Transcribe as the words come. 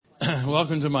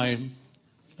Welcome to my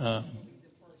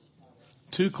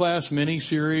two-class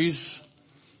mini-series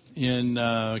in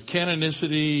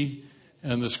canonicity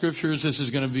and the scriptures. This is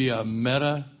going to be a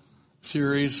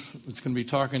meta-series. It's going to be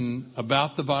talking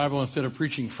about the Bible instead of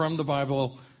preaching from the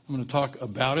Bible. I'm going to talk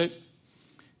about it.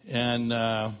 And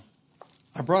I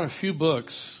brought a few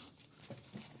books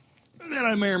that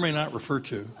I may or may not refer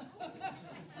to.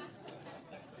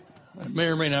 I may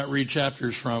or may not read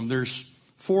chapters from. There's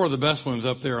 4 of the best ones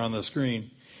up there on the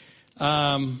screen.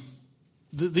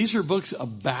 These are books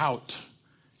about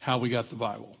how we got the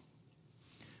Bible.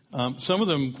 Some of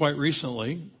them quite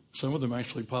recently. Some of them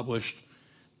actually published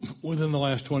within the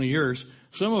last 20 years.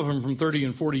 Some of them from 30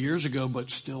 and 40 years ago,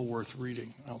 but still worth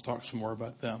reading. I'll talk some more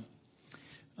about them.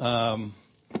 So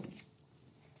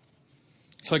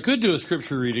I could do a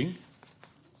scripture reading.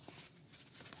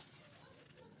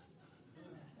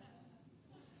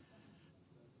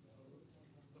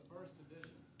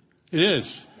 It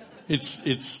is.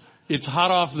 It's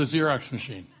hot off the Xerox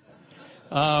machine.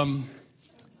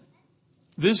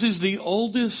 This is the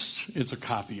oldest, it's a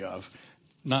copy of,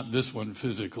 not this one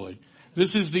physically.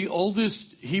 This is the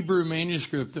oldest Hebrew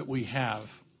manuscript that we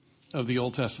have of the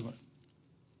Old Testament.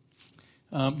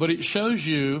 But it shows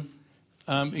you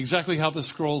exactly how the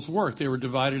scrolls work. They were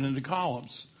divided into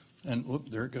columns. And whoop,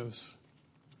 there it goes.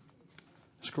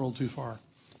 Scrolled too far.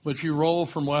 But you roll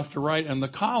from left to right, and the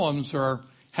columns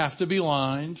have to be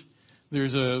lined.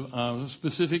 There's a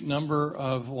specific number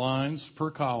of lines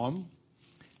per column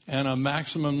and a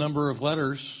maximum number of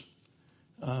letters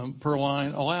per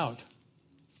line allowed.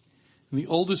 And the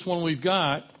oldest one we've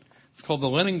got, it's called the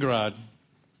Leningrad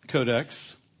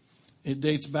Codex. It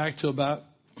dates back to about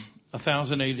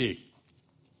 1000 AD.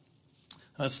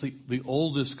 That's the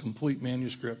oldest complete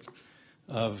manuscript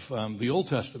of the Old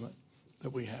Testament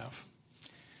that we have.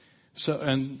 So,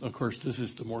 and of course, this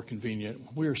is the more convenient.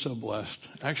 We are so blessed.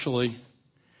 Actually,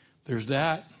 there's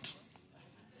that,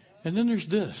 and then there's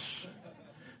this.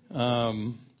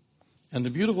 And the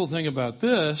beautiful thing about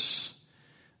this,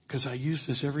 because I use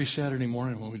this every Saturday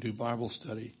morning when we do Bible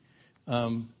study,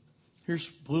 here's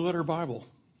Blue Letter Bible.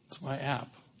 It's my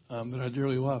app that I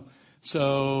dearly love.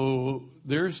 So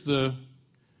there's the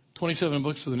 27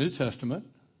 books of the New Testament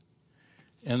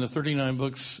and the 39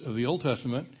 books of the Old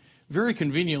Testament. Very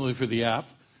conveniently for the app,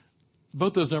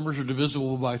 both those numbers are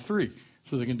divisible by 3,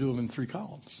 so they can do them in 3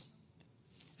 columns.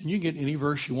 And you can get any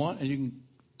verse you want, and you can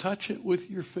touch it with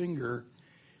your finger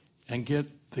and get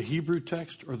the Hebrew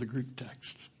text or the Greek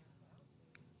text.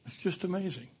 It's just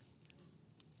amazing.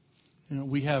 You know,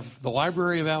 we have the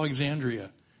Library of Alexandria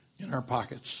in our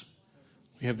pockets.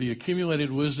 We have the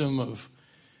accumulated wisdom of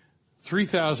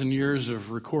 3,000 years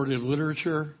of recorded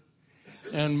literature.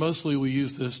 And mostly we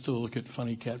use this to look at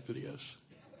funny cat videos.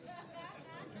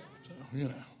 So,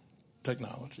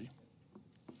 technology.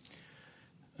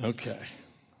 Okay.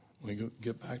 Let me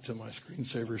get back to my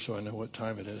screensaver so I know what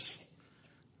time it is.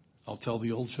 I'll tell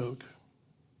the old joke.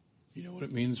 You know what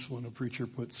it means when a preacher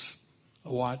puts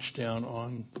a watch down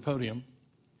on the podium?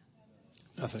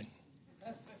 Nothing.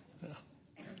 Yeah,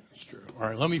 that's true. All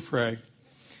right, let me pray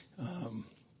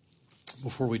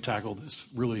before we tackle this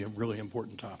really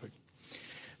important topic.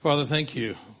 Father, thank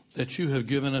you that you have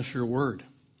given us your word,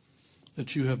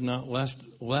 that you have not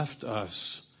left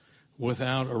us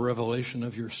without a revelation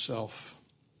of yourself,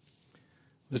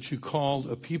 that you called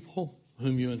a people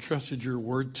whom you entrusted your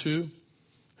word to,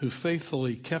 who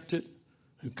faithfully kept it,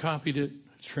 who copied it,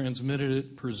 transmitted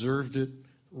it, preserved it,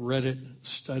 read it,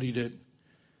 studied it,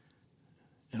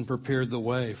 and prepared the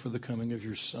way for the coming of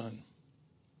your Son.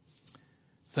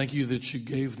 Thank you that you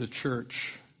gave the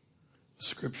church the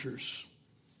scriptures,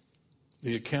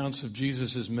 the accounts of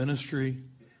Jesus' ministry,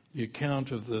 the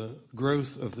account of the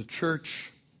growth of the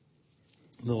church,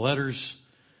 the letters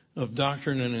of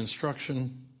doctrine and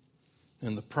instruction,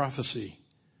 and the prophecy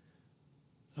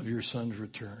of your Son's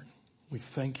return. We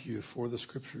thank you for the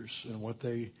scriptures and what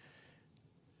they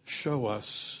show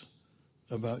us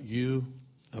about you,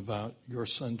 about your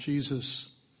Son Jesus,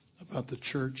 about the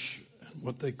church, and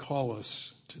what they call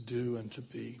us to do and to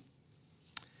be.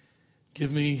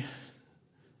 Give me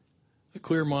a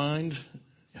clear mind.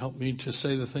 Help me to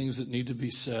say the things that need to be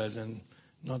said and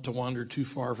not to wander too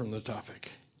far from the topic.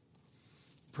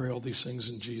 Pray all these things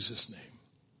in Jesus' name.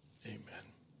 Amen.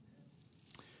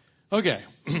 Okay,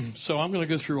 so I'm going to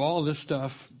go through all of this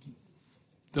stuff.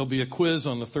 There'll be a quiz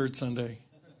on the 3rd Sunday.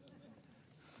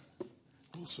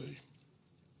 We'll see.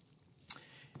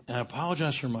 And I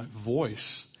apologize for my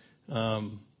voice. I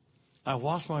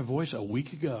lost my voice a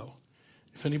week ago.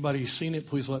 If anybody's seen it,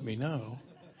 please let me know,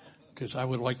 because I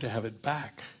would like to have it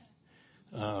back.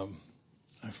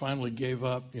 I finally gave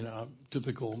up,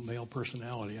 typical male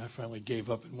personality. I finally gave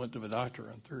up and went to the doctor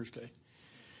on Thursday.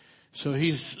 So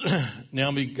he's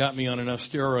now got me on enough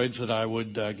steroids that I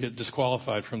would get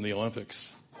disqualified from the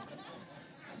Olympics.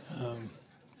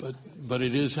 But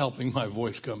it is helping my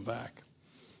voice come back.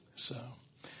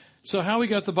 So how we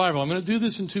got the Bible. I'm going to do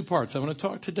this in two parts. I'm going to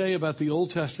talk today about the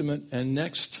Old Testament and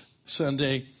next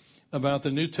Sunday about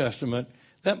the New Testament.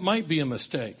 That might be a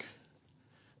mistake.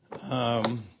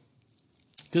 Because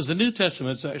the New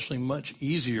Testament is actually much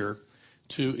easier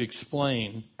to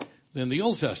explain than the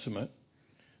Old Testament.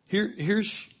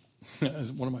 Here's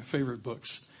one of my favorite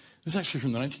books. This is actually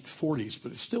from the 1940s,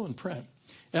 but it's still in print.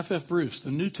 F.F. Bruce,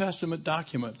 The New Testament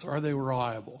Documents, Are They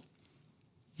Reliable?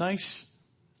 Nice,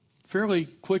 fairly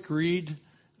quick read.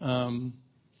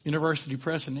 University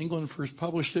Press in England first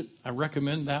published it. I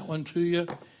recommend that one to you.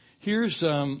 Here's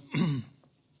on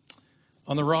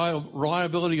the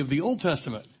reliability of the Old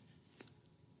Testament.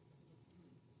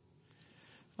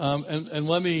 And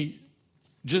let me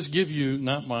just give you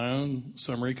not my own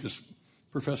summary, because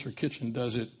Professor Kitchen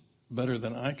does it better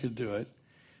than I could do it.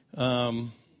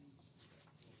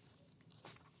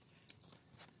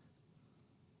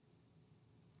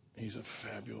 He's a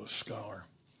fabulous scholar.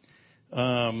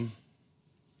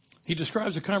 He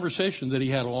describes a conversation that he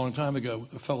had a long time ago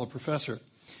with a fellow professor.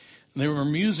 And they were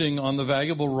musing on the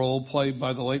valuable role played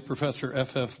by the late Professor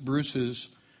F.F. Bruce's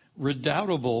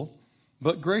redoubtable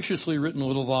but graciously written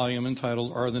little volume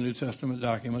entitled Are the New Testament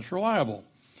Documents Reliable?,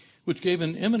 which gave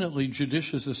an eminently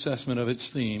judicious assessment of its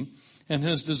theme and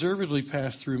has deservedly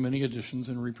passed through many editions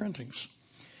and reprintings.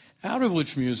 Out of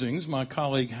which musings, my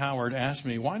colleague Howard asked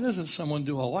me, why doesn't someone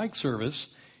do a like service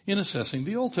in assessing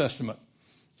the Old Testament?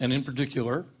 And in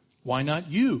particular, why not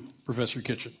you, Professor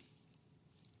Kitchen?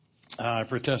 I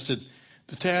protested,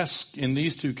 the task in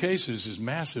these two cases is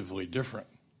massively different.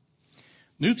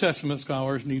 New Testament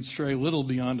scholars need stray little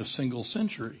beyond a single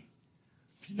century.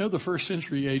 If you know the first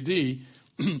century A.D.,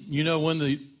 you know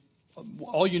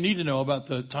all you need to know about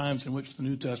the times in which the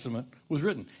New Testament was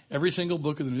written. Every single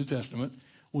book of the New Testament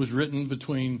was written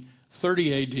between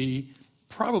 30 A.D.,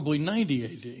 probably 90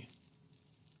 A.D.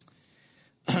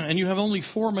 And you have only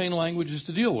four main languages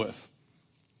to deal with.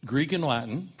 Greek and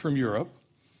Latin from Europe,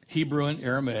 Hebrew and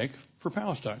Aramaic for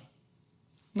Palestine.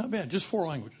 Not bad, just four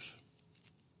languages.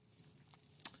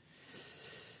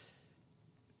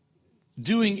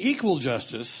 Doing equal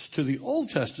justice to the Old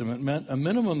Testament meant a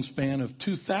minimum span of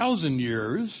 2,000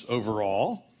 years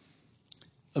overall,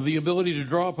 of the ability to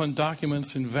draw upon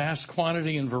documents in vast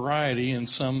quantity and variety in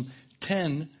some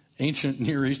 10 ancient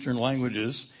Near Eastern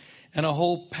languages, and a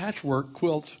whole patchwork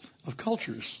quilt of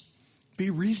cultures. Be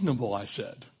reasonable, I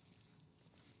said.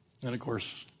 And of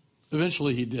course,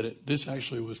 eventually he did it. This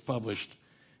actually was published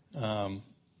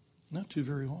not too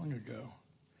very long ago.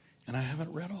 And I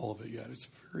haven't read all of it yet. It's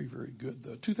very, very good,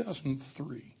 though.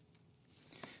 2003.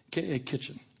 K.A.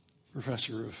 Kitchen,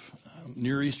 professor of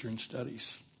Near Eastern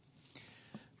Studies.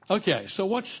 Okay, so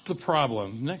what's the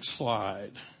problem? Next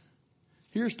slide.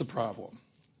 Here's the problem.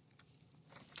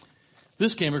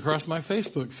 This came across my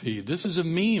Facebook feed. This is a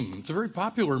meme. It's a very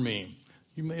popular meme.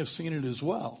 You may have seen it as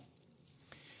well.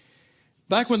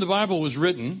 Back when the Bible was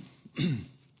written,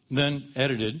 then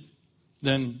edited,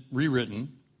 then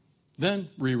rewritten, then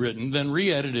rewritten, then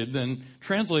re-edited, then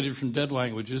translated from dead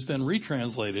languages, then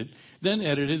retranslated, then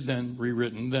edited, then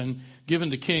rewritten, then given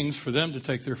to kings for them to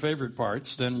take their favorite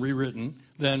parts, then rewritten,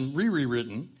 then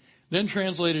re-rewritten, then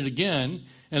translated again,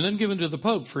 and then given to the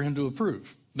Pope for him to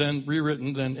approve. Then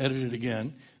rewritten, then edited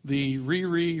again, the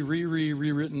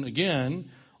rewritten again,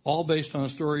 all based on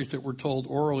stories that were told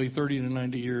orally 30 to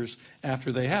 90 years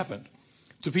after they happened,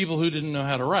 to people who didn't know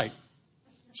how to write.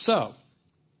 So,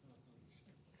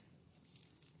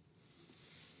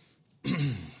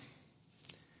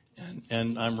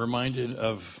 and I'm reminded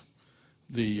of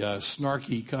the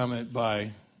snarky comment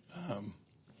by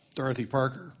Dorothy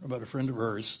Parker about a friend of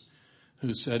hers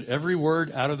who said, every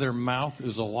word out of their mouth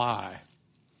is a lie,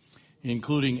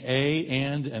 including a,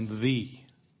 and the.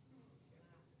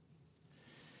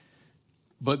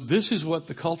 But this is what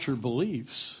the culture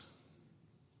believes.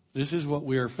 This is what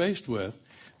we are faced with.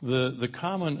 The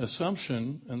common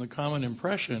assumption and the common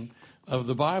impression of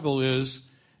the Bible is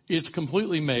it's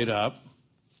completely made up.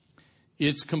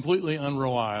 It's completely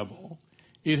unreliable.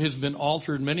 It has been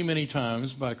altered many, many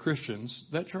times by Christians.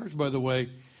 That charge, by the way,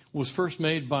 was first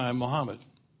made by Muhammad.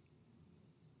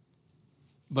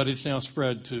 But it's now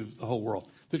spread to the whole world.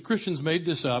 That Christians made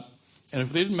this up, and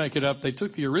if they didn't make it up, they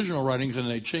took the original writings and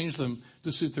they changed them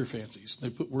to suit their fancies. They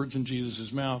put words in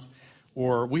Jesus' mouth,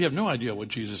 or we have no idea what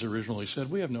Jesus originally said.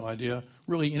 We have no idea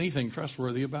really anything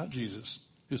trustworthy about Jesus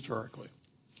historically.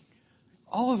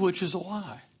 all of which is a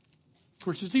lie. Of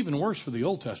course, it's even worse for the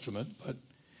Old Testament, but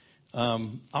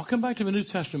I'll come back to the New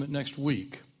Testament next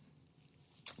week.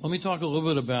 Let me talk a little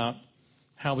bit about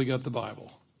how we got the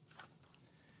Bible.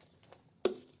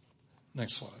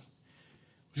 Next slide.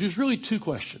 Which is really two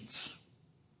questions.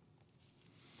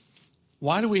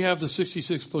 Why do we have the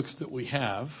 66 books that we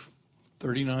have?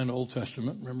 39 Old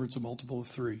Testament. Remember, it's a multiple of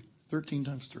 3. 13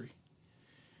 times 3.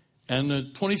 And the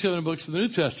 27 books of the New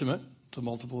Testament. It's a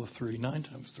multiple of 3. 9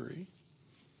 times 3.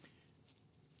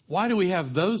 Why do we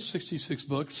have those 66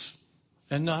 books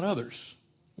and not others?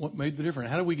 What made the difference?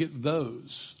 How do we get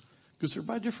those? Because they're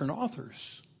by different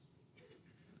authors.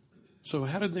 So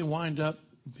how did they wind up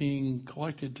being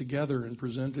collected together and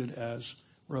presented as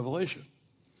Revelation?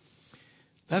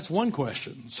 That's one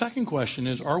question. Second question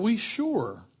is, are we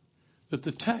sure that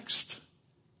the text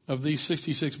of these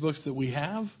 66 books that we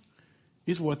have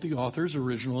is what the authors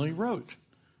originally wrote?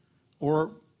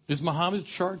 Or is Muhammad's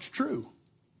charge true?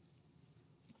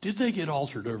 Did they get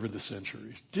altered over the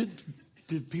centuries?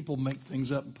 Did people make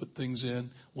things up and put things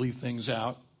in, leave things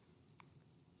out?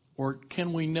 Or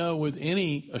can we know with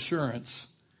any assurance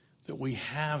that we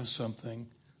have something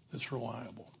that's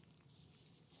reliable?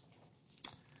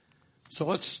 So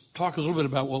let's talk a little bit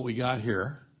about what we got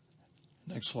here.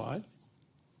 Next slide.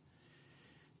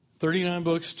 39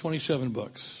 books, 27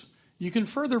 books. You can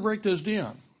further break those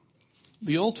down.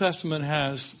 The Old Testament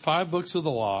has 5 books of the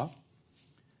law,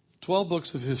 12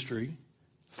 books of history,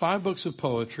 5 books of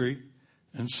poetry,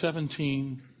 and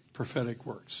 17 prophetic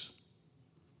works.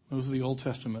 Those are the Old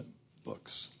Testament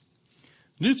books.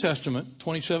 New Testament,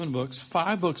 27 books,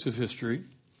 5 books of history,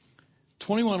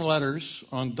 21 letters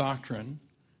on doctrine,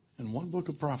 and 1 book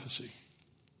of prophecy.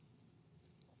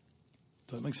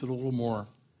 So that makes it a little more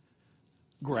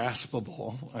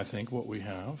graspable, I think, what we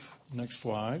have. Next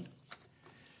slide.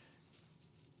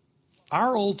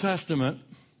 Our Old Testament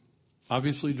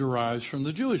obviously derives from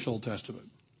the Jewish Old Testament.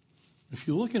 If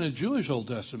you look in a Jewish Old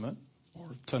Testament,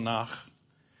 or Tanakh,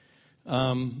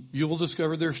 you will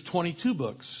discover there's 22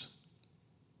 books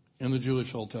in the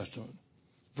Jewish Old Testament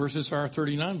versus our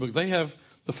 39 books. They have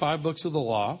the 5 books of the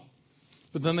law,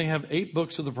 but then they have 8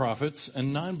 books of the prophets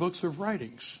and 9 books of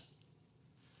writings.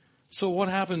 So what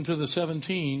happened to the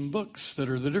 17 books that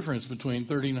are the difference between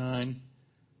 39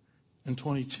 and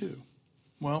 22?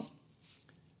 Well,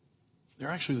 they're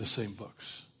actually the same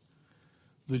books.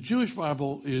 The Jewish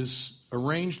Bible is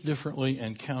arranged differently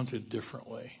and counted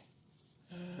differently.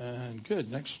 And good,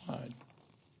 next slide.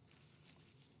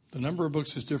 The number of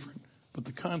books is different, but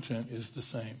the content is the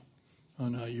same. Oh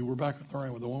no, you were back on the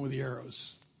right with the one with the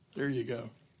arrows. There you go.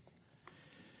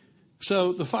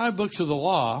 So the 5 books of the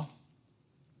law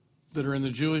that are in the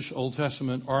Jewish Old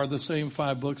Testament are the same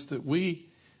 5 books that we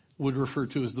would refer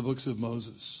to as the books of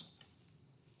Moses.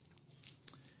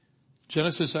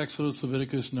 Genesis, Exodus,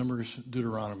 Leviticus, Numbers,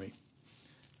 Deuteronomy.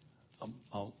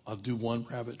 I'll do one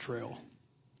rabbit trail.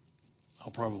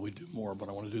 I'll probably do more, but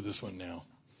I want to do this one now.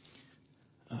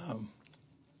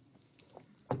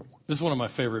 This is one of my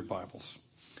favorite Bibles.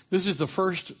 This is the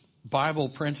first Bible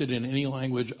printed in any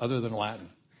language other than Latin.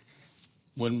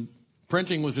 When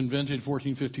printing was invented,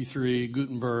 1453,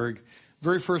 Gutenberg,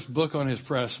 very first book on his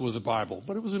press was a Bible,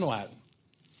 but it was in Latin.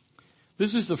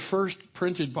 This is the first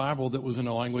printed Bible that was in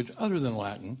a language other than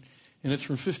Latin, and it's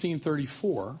from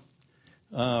 1534.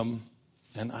 And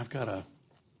I've got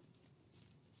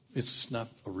it's not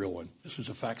a real one. This is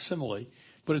a facsimile,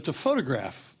 but it's a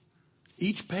photograph.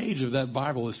 Each page of that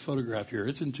Bible is photographed here.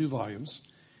 It's in 2 volumes.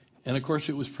 And of course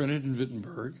it was printed in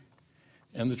Wittenberg.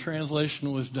 And the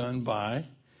translation was done by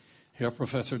Herr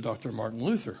Professor Dr. Martin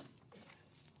Luther.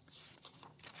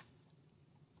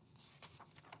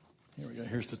 Here we go.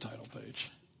 Here's the title page.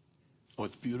 Oh,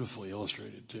 it's beautifully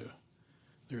illustrated too.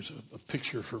 There's a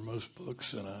picture for most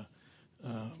books and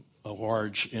a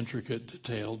large, intricate,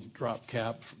 detailed drop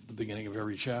cap at the beginning of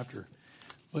every chapter.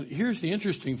 But here's the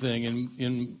interesting thing.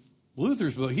 In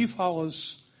Luther's book, he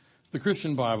follows the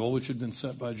Christian Bible, which had been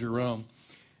set by Jerome.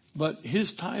 But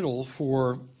his title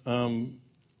for the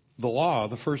law,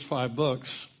 the first 5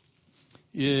 books,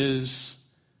 is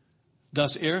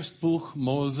Das erste Buch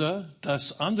Mose,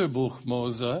 das andere Buch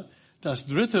Mose, das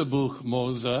dritte Buch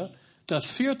Mose, das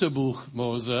vierte Buch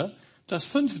Mose, das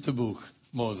fünfte Buch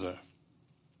Mose.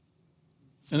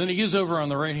 And then he gives over on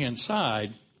the right-hand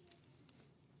side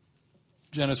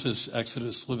Genesis,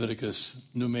 Exodus, Leviticus,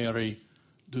 Numeri,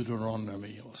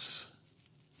 Deuteronomios.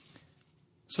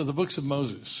 So the books of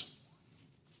Moses.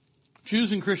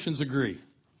 Jews and Christians agree.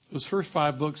 Those first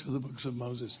 5 books are the books of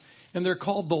Moses. And they're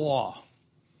called the law.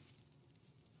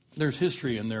 There's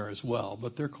history in there as well,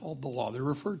 but they're called the law. They're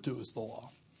referred to as the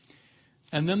law.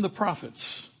 And then the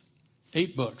prophets.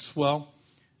 8 books. Well,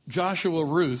 Joshua,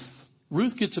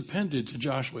 Ruth gets appended to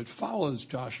Joshua. It follows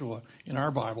Joshua in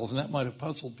our Bibles, and that might have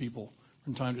puzzled people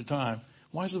from time to time.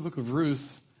 Why is the book of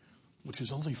Ruth, which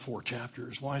is only 4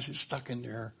 chapters, why is it stuck in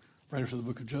there right after the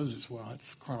book of Joseph? Well,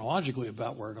 it's chronologically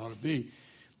about where it ought to be.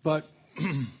 But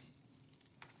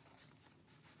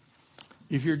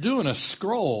if you're doing a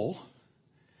scroll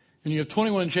and you have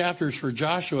 21 chapters for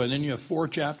Joshua and then you have 4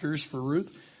 chapters for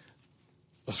Ruth,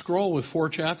 a scroll with 4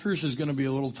 chapters is going to be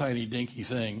a little tiny dinky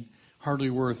thing, hardly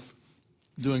worth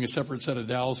doing a separate set of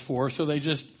dowels for. So they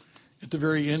just, at the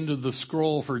very end of the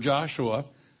scroll for Joshua,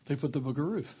 they put the book of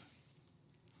Ruth.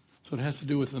 So it has to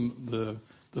do with the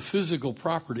physical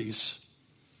properties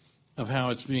of how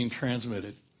it's being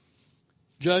transmitted.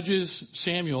 Judges,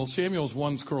 Samuel's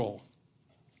 1 scroll.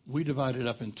 We divide it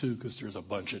up in 2 because there's a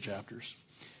bunch of chapters.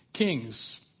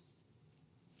 Kings,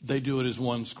 they do it as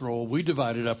 1 scroll. We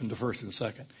divide it up into 1st and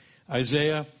 2nd.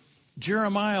 Isaiah,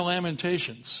 Jeremiah,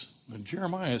 Lamentations. And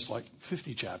Jeremiah is like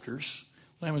 50 chapters.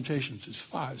 Lamentations is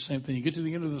 5. Same thing. You get to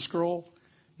the end of the scroll,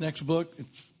 next book,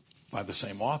 it's by the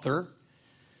same author.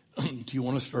 Do you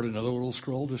want to start another little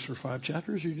scroll just for 5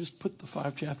 chapters? Or you just put the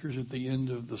 5 chapters at the end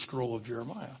of the scroll of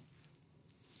Jeremiah.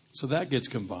 So that gets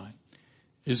combined.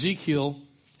 Ezekiel,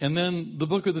 and then the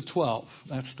book of the 12.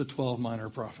 That's the 12 minor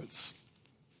prophets.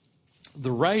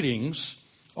 The writings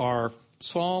are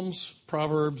Psalms,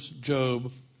 Proverbs,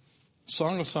 Job,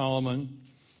 Song of Solomon,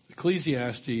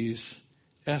 Ecclesiastes,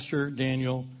 Esther,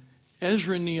 Daniel,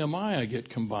 Ezra, and Nehemiah get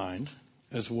combined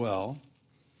as well,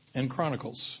 and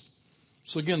Chronicles.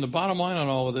 So again, the bottom line on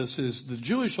all of this is the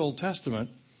Jewish Old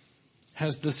Testament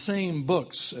has the same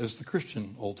books as the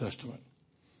Christian Old Testament.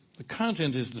 The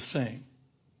content is the same,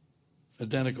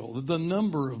 identical. The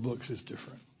number of books is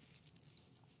different.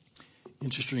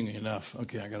 Interestingly enough,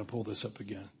 okay, I got to pull this up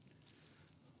again.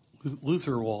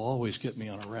 Luther will always get me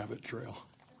on a rabbit trail.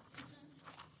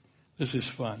 This is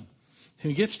fun.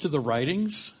 He gets to the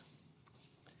writings.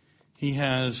 He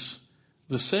has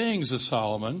the sayings of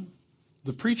Solomon,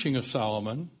 the preaching of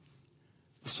Solomon,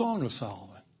 the song of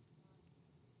Solomon.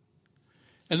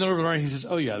 And then over the right, he says,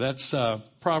 oh yeah, that's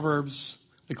Proverbs,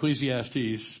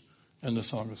 Ecclesiastes, and the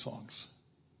Song of Songs.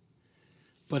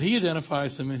 But he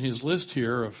identifies them in his list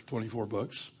here of 24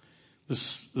 books,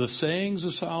 the sayings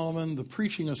of Solomon, the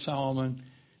preaching of Solomon,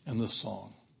 and the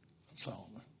song of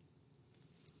Solomon.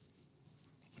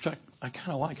 Which I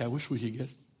kind of like. I wish we could get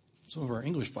some of our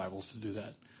English Bibles to do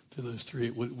that, to those 3.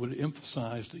 It would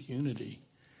emphasize the unity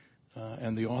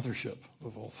and the authorship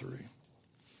of all 3.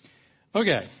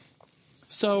 Okay,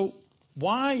 so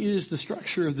why is the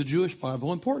structure of the Jewish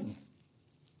Bible important?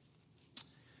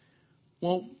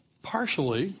 Well,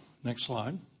 partially, next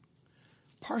slide,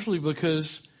 partially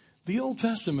because the Old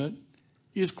Testament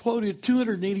is quoted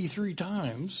 283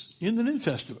 times in the New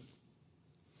Testament.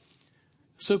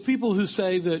 So people who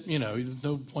say that, there's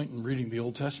no point in reading the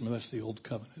Old Testament, that's the Old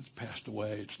Covenant, it's passed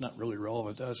away, it's not really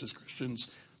relevant to us as Christians,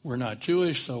 we're not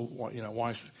Jewish, so,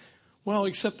 why? Well,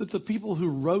 except that the people who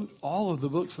wrote all of the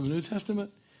books of the New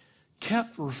Testament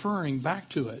kept referring back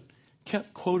to it,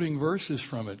 kept quoting verses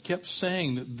from it, kept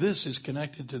saying that this is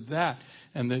connected to that,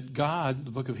 and that God,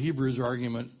 the book of Hebrews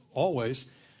argument always,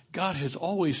 God has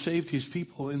always saved his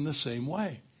people in the same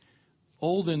way.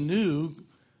 Old and new,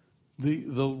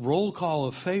 the roll call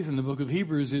of faith in the book of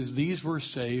Hebrews is these were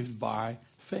saved by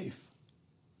faith.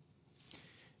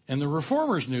 And the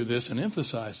reformers knew this and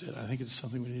emphasized it. I think it's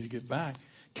something we need to get back.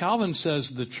 Calvin says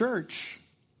the church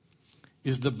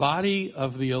is the body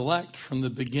of the elect from the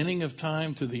beginning of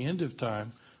time to the end of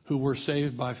time who were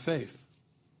saved by faith.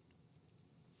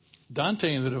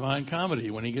 Dante in the Divine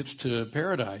Comedy, when he gets to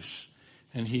paradise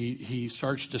and he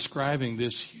starts describing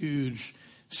this huge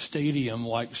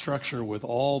stadium-like structure with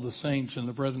all the saints in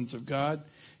the presence of God,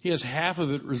 he has half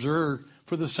of it reserved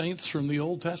for the saints from the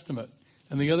Old Testament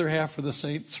and the other half for the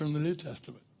saints from the New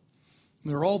Testament.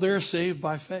 And they're all there saved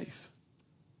by faith.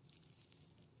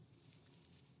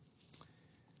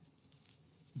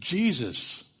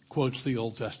 Jesus quotes the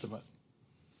Old Testament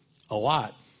a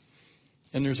lot.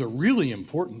 And there's a really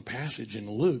important passage in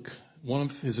Luke, one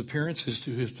of his appearances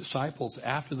to his disciples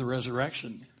after the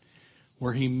resurrection,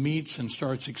 where he meets and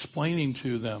starts explaining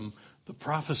to them the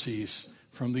prophecies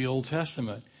from the Old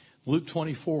Testament. Luke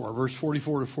 24, verse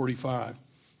 44 to 45.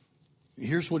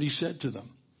 Here's what he said to them.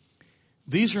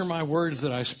 These are my words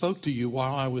that I spoke to you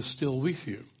while I was still with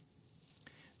you,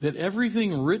 that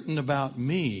everything written about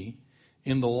me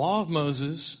in the law of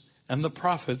Moses and the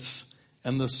prophets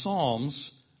and the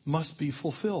Psalms must be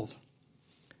fulfilled.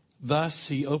 Thus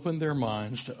he opened their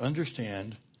minds to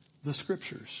understand the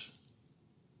Scriptures.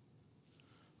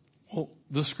 Well,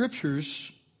 the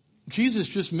Scriptures Jesus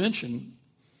just mentioned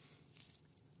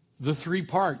the three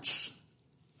parts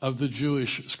of the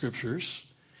Jewish scriptures,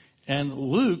 and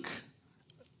Luke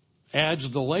adds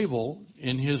the label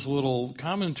in his little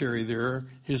commentary there,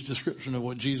 his description of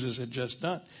what Jesus had just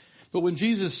done. But when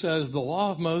Jesus says the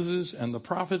law of Moses and the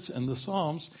prophets and the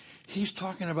Psalms, he's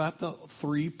talking about the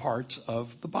three parts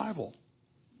of the Bible.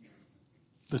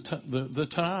 The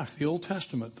Tanakh, the Old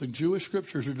Testament, the Jewish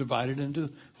scriptures are divided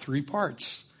into three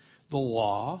parts. The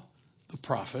law, the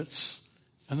prophets,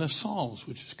 and the Psalms,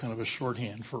 which is kind of a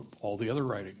shorthand for all the other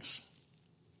writings.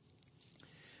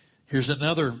 Here's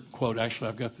another quote. Actually,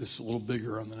 I've got this a little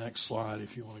bigger on the next slide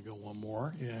if you want to go one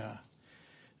more. Yeah.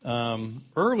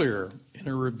 Earlier, in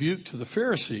a rebuke to the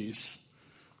Pharisees,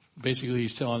 basically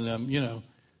he's telling them,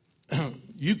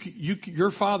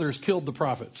 your fathers killed the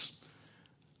prophets.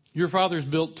 Your fathers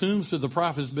built tombs to the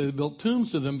prophets, but they built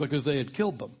tombs to them because they had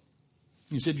killed them.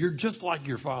 He said, you're just like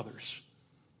your fathers.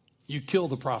 You kill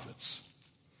the prophets.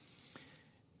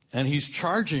 And he's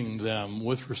charging them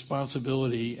with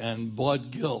responsibility and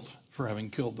blood guilt for having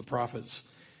killed the prophets.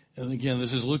 And again,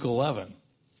 this is Luke 11. It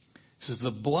says,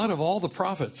 the blood of all the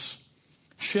prophets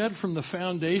shed from the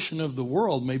foundation of the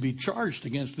world may be charged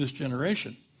against this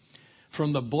generation.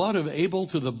 From the blood of Abel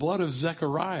to the blood of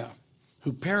Zechariah,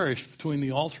 who perished between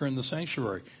the altar and the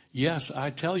sanctuary. Yes,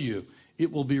 I tell you,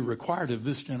 it will be required of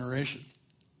this generation.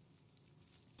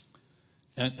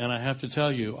 And I have to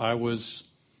tell you, I was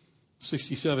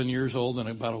 67 years old in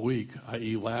about a week,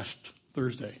 i.e. last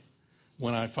Thursday,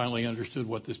 when I finally understood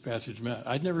what this passage meant.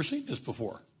 I'd never seen this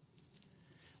before.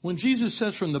 When Jesus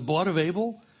says from the blood of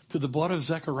Abel to the blood of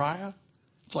Zechariah,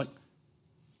 it's like,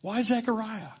 why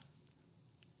Zechariah?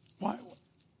 Why?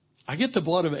 I get the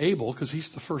blood of Abel because he's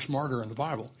the first martyr in the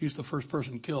Bible. He's the first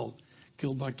person killed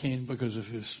by Cain because of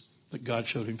that God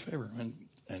showed him favor,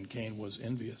 and Cain was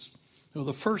envious. So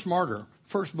the first martyr,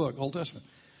 first book, Old Testament.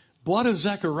 Blood of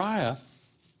Zechariah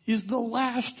is the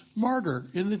last martyr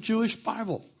in the Jewish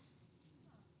Bible.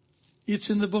 It's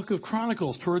in the book of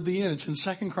Chronicles toward the end. It's in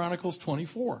 2 Chronicles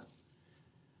 24.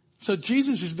 So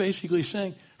Jesus is basically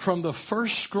saying from the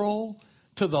first scroll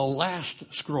to the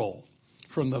last scroll,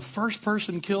 from the first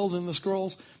person killed in the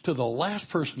scrolls to the last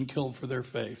person killed for their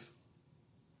faith,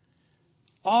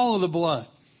 all of the blood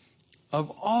of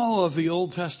all of the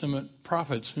Old Testament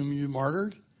prophets whom you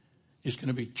martyred is going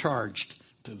to be charged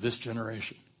to this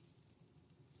generation.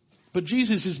 But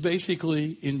Jesus is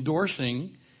basically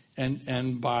endorsing,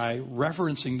 and by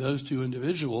referencing those two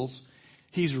individuals,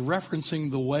 he's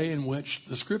referencing the way in which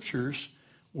the scriptures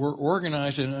were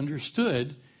organized and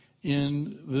understood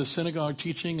in the synagogue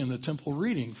teaching and the temple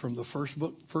reading from the first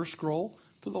scroll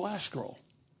to the last scroll.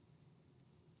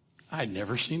 I'd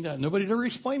never seen that. Nobody had ever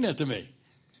explained that to me.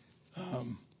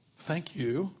 Thank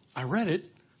you. I read it.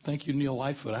 Thank you, Neil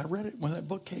Lightfoot. I read it when that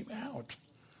book came out.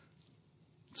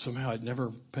 Somehow it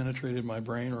never penetrated my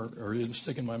brain or didn't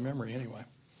stick in my memory anyway.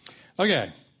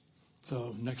 Okay.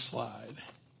 So next slide.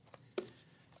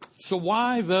 So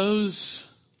why those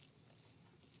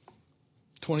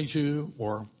 22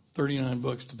 or 39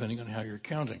 books, depending on how you're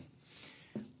counting?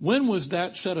 When was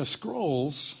that set of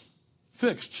scrolls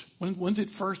fixed? When's it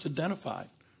first identified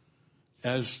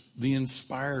as the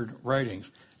inspired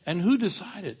writings? And who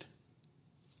decided?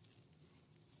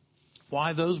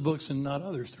 Why those books and not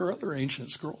others? There are other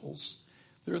ancient scrolls.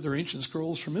 There are other ancient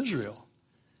scrolls from Israel.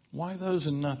 Why those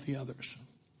and not the others?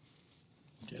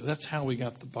 Okay, that's how we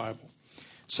got the Bible.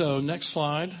 So next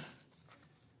slide.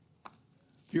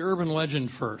 The urban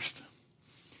legend first.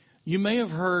 You may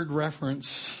have heard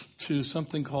reference to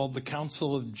something called the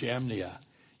Council of Jamnia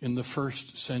in the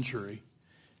 1st century,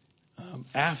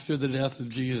 after the death of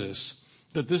Jesus,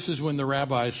 that this is when the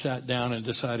rabbis sat down and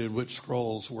decided which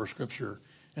scrolls were scripture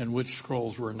and which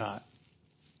scrolls were not.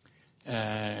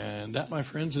 And that, my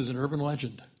friends, is an urban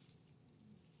legend.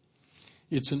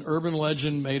 It's an urban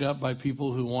legend made up by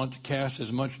people who want to cast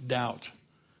as much doubt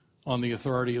on the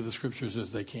authority of the scriptures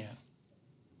as they can.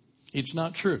 It's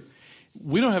not true.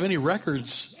 We don't have any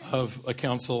records of a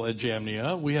council at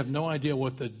Jamnia. We have no idea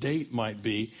what the date might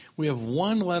be. We have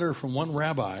one letter from one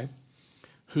rabbi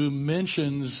who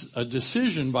mentions a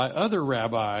decision by other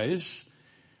rabbis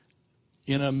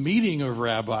in a meeting of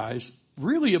rabbis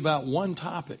really about one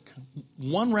topic.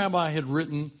 One rabbi had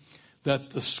written that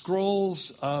the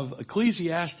scrolls of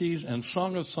Ecclesiastes and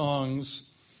Song of Songs,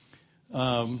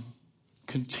 handling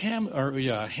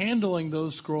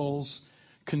those scrolls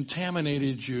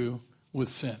contaminated you with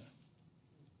sin.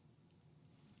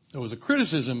 There was a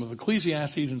criticism of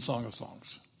Ecclesiastes and Song of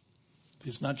Songs.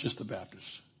 It's not just the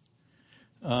Baptists.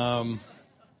 Song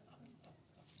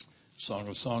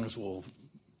of Songs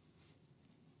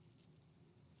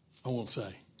I won't say.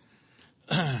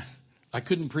 I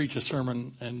couldn't preach a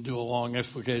sermon and do a long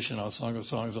explication on Song of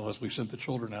Songs unless we sent the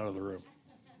children out of the room.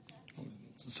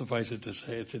 Suffice it to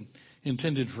say, it's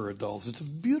intended for adults. It's a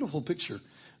beautiful picture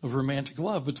of romantic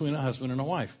love between a husband and a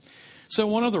wife. So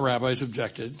one of the rabbis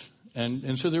objected,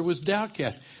 and so there was doubt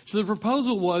cast. So the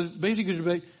proposal was basically to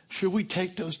debate, should we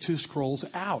take those two scrolls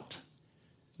out?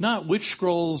 Not which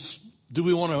scrolls do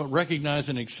we want to recognize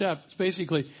and accept. It's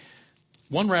basically,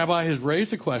 one rabbi has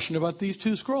raised a question about these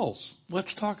two scrolls.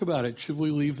 Let's talk about it. Should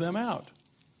we leave them out?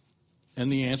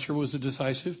 And the answer was a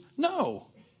decisive no.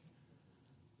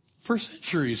 For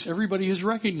centuries, everybody has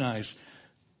recognized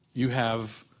you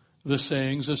have the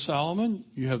sayings of Solomon,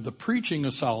 you have the preaching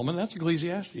of Solomon, that's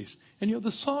Ecclesiastes, and you have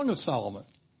the Song of Solomon.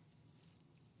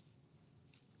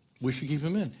 We should keep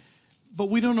them in. But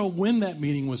we don't know when that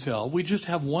meeting was held. We just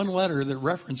have one letter that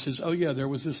references, oh yeah, there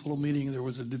was this little meeting, there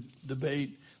was a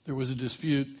debate, there was a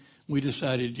dispute. We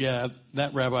decided, yeah,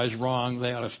 that rabbi's wrong,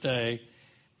 they ought to stay.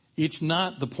 It's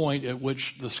not the point at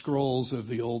which the scrolls of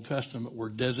the Old Testament were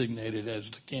designated as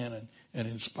the canon and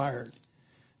inspired.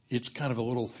 It's kind of a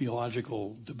little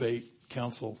theological debate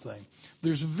council thing.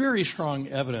 There's very strong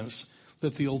evidence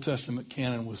that the Old Testament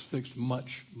canon was fixed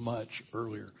much, much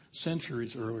earlier,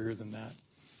 centuries earlier than that.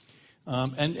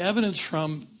 And evidence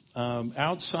from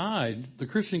outside the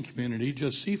Christian community,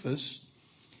 Josephus,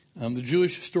 the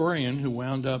Jewish historian who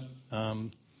wound up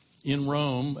in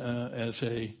Rome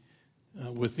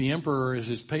with the emperor as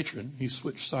his patron. He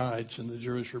switched sides in the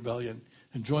Jewish rebellion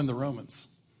and joined the Romans.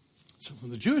 So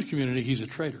from the Jewish community, he's a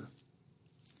traitor.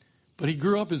 But he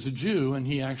grew up as a Jew, and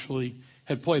he actually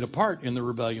had played a part in the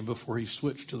rebellion before he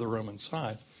switched to the Roman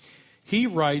side. He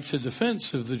writes a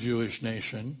defense of the Jewish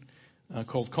nation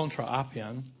called Contra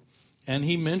Appian, and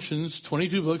he mentions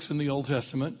 22 books in the Old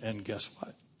Testament, and guess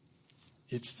what?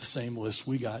 It's the same list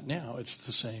we got now. It's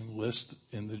the same list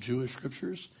in the Jewish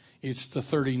scriptures. It's the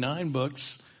 39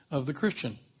 books of the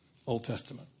Christian Old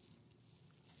Testament.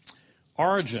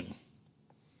 Origen,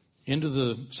 into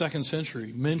the 2nd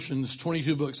century, mentions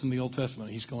 22 books in the Old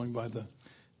Testament. He's going by the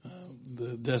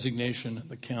designation and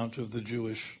the count of the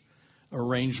Jewish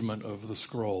arrangement of the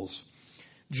scrolls.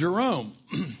 Jerome,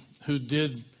 who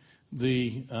did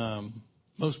the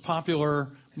most popular,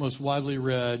 most widely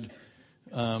read,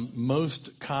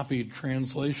 most copied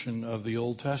translation of the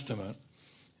Old Testament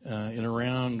in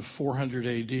around 400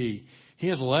 AD, he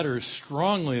has letters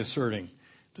strongly asserting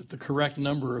that the correct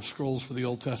number of scrolls for the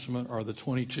Old Testament are the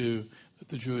 22 that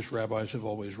the Jewish rabbis have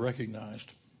always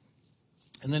recognized.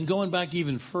 And then going back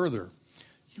even further,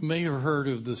 you may have heard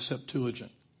of the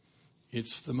Septuagint.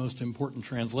 It's the most important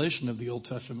translation of the Old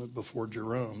Testament before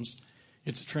Jerome's.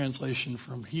 It's a translation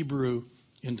from Hebrew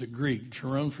into Greek.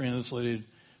 Jerome translated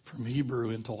from Hebrew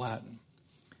into Latin.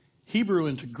 Hebrew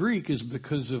into Greek is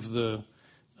because of the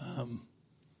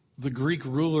Greek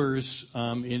rulers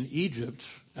in Egypt.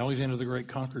 Alexander the Great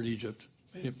conquered Egypt,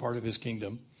 made it part of his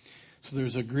kingdom. So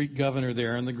there's a Greek governor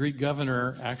there, and the Greek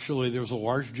governor, actually, there was a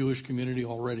large Jewish community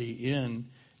already in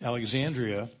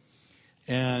Alexandria,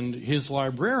 and his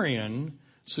librarian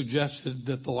suggested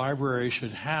that the library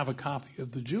should have a copy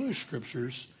of the Jewish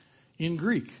scriptures in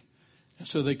Greek. And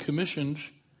so they commissioned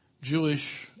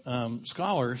Jewish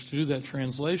scholars to do that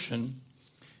translation.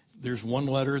 There's one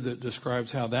letter that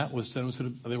describes how that was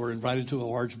done. They were invited to a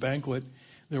large banquet.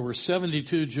 There were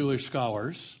 72 Jewish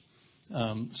scholars,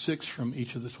 6 from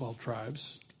each of the 12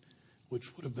 tribes,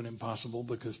 which would have been impossible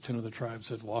because 10 of the tribes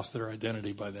had lost their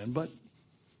identity by then. But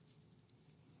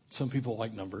some people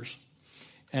like numbers.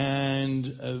 And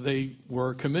they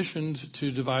were commissioned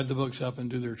to divide the books up and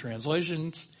do their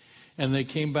translations. And they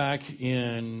came back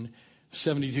in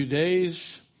 72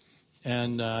 days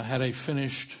and had a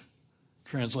finished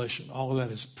translation. All of that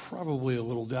is probably a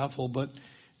little doubtful, but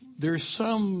there's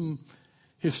some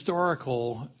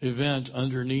historical event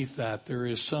underneath that. There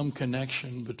is some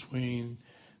connection between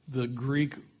the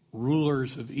Greek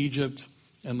rulers of Egypt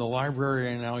and the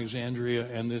library in Alexandria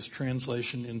and this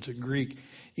translation into Greek.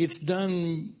 It's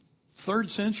done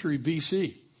 3rd century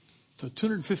BC, so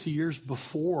 250 years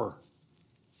before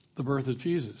the birth of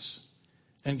Jesus.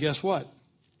 And guess what?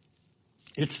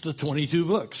 It's the 22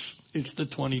 books. It's the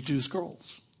 22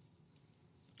 scrolls.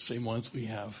 Same ones we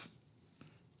have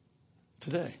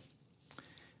today.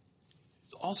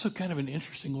 It's also kind of an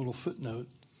interesting little footnote,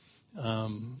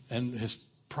 and has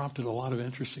prompted a lot of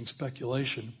interesting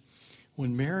speculation.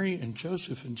 When Mary and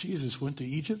Joseph and Jesus went to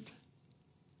Egypt,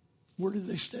 where did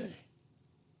they stay?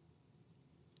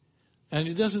 And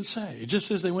it doesn't say. It just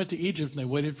says they went to Egypt and they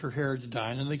waited for Herod to die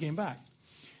and then they came back.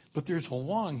 But there's a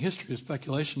long history of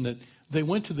speculation that they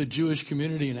went to the Jewish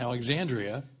community in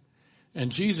Alexandria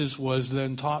And Jesus was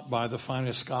then taught by the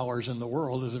finest scholars in the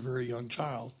world as a very young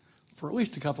child for at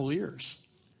least a couple of years,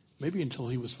 maybe until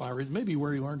he was 5, maybe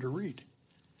where he learned to read.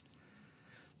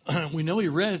 We know he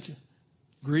read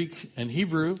Greek and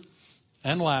Hebrew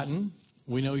and Latin.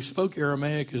 We know he spoke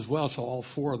Aramaic as well, so all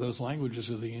 4 of those languages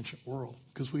of the ancient world,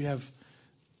 because we have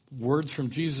words from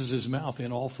Jesus' mouth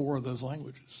in all 4 of those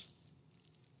languages.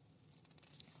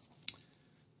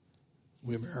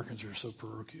 We Americans are so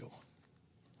parochial.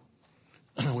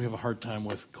 We have a hard time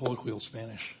with colloquial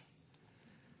Spanish.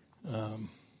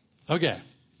 Okay,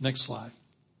 next slide.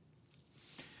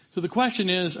 So the question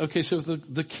is, okay, so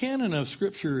the canon of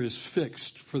Scripture is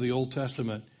fixed for the Old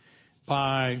Testament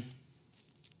by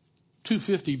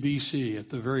 250 BC at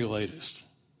the very latest.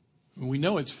 We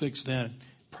know it's fixed then.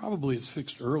 Probably it's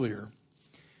fixed earlier.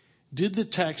 Did the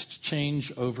text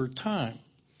change over time?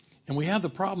 And we have the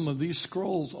problem of these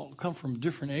scrolls all come from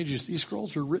different ages. These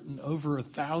scrolls are written over a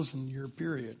 1,000-year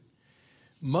period.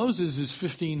 Moses is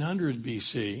 1500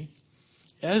 BC.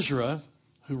 Ezra,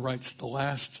 who writes the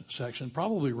last section,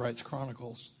 probably writes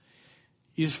Chronicles,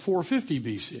 is 450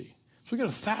 BC. So we've got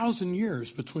 1,000 years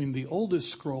between the oldest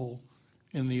scroll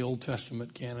in the Old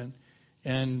Testament canon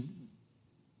and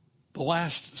the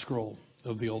last scroll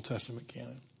of the Old Testament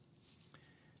canon.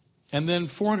 And then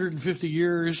 450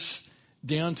 years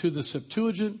down to the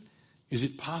Septuagint. Is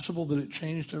it possible that it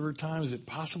changed over time? Is it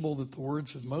possible that the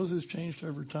words of Moses changed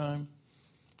over time?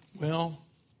 Well,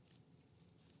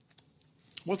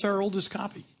 what's our oldest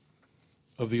copy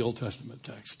of the Old Testament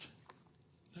text?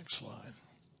 Next slide.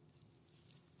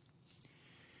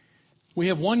 We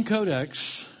have one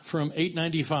codex from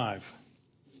 895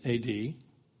 AD.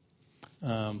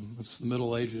 It's the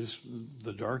Middle Ages,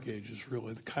 the Dark Ages,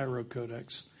 really, the Cairo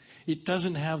Codex. It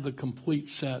doesn't have the complete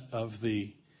set of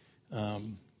the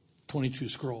 22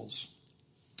 scrolls.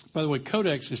 By the way,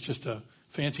 codex is just a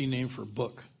fancy name for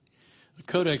book. A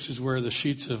codex is where the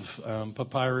sheets of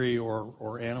papyri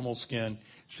or animal skin,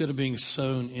 instead of being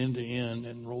sewn end to end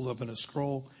and rolled up in a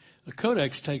scroll, the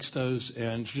codex takes those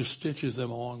and just stitches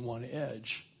them along one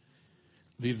edge.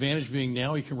 The advantage being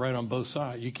now you can write on both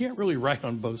sides. You can't really write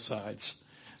on both sides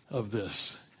of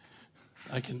this.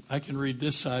 I can read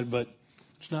this side, but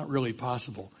it's not really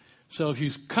possible. So if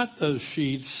you cut those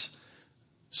sheets,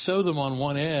 sew them on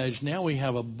one edge, now we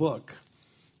have a book.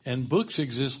 And books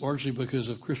exist largely because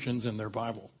of Christians and their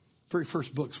Bible. Very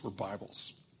first books were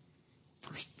Bibles.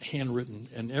 First handwritten,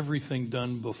 and everything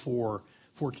done before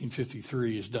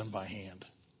 1453 is done by hand.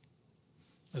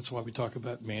 That's why we talk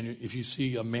about if you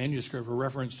see a manuscript, a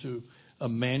reference to a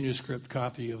manuscript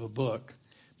copy of a book,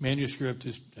 manuscript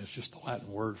is just the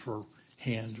Latin word for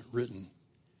handwritten.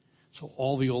 So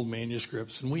all the old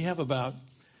manuscripts, and we have about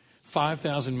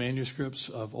 5,000 manuscripts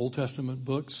of Old Testament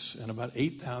books and about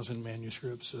 8,000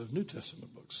 manuscripts of New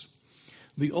Testament books.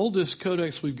 The oldest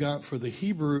codex we've got for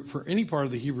any part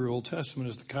of the Hebrew Old Testament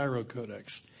is the Cairo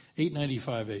Codex,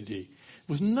 895 AD. It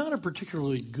was not a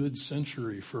particularly good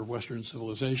century for Western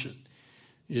civilization.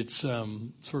 It's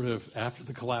sort of after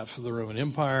the collapse of the Roman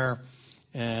Empire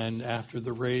and after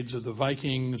the raids of the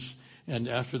Vikings and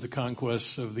after the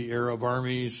conquests of the Arab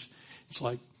armies. It's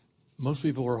like most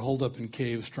people are holed up in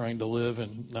caves trying to live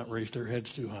and not raise their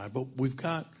heads too high. But we've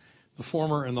got the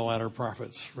former and the latter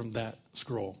prophets from that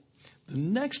scroll. The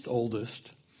next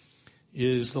oldest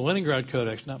is the Leningrad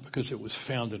Codex, not because it was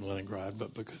found in Leningrad,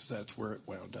 but because that's where it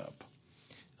wound up.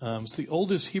 It's the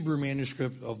oldest Hebrew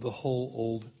manuscript of the whole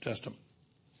Old Testament.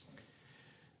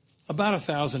 About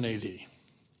 1000 AD.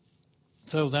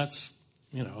 So that's,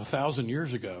 1,000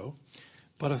 years ago.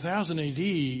 But 1000 AD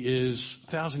is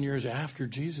 1,000 years after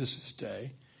Jesus'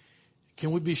 day.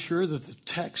 Can we be sure that the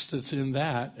text that's in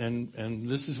that, and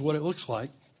this is what it looks like,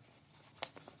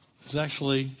 is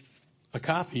actually a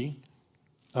copy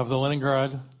of the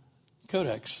Leningrad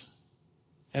Codex?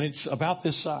 And it's about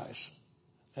this size.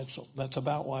 That's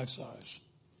about life size.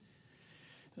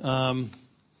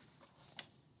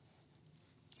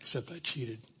 Except I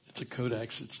cheated. It's a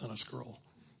codex. It's not a scroll.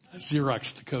 I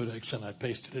Xeroxed the codex and I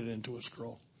pasted it into a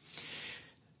scroll.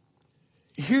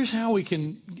 Here's how we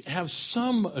can have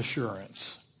some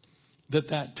assurance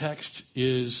that text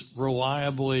is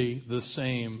reliably the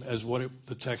same as what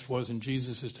the text was in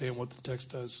Jesus' day and what the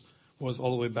text was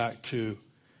all the way back to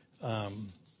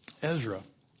Ezra.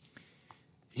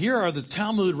 Here are the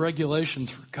Talmud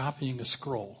regulations for copying a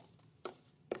scroll.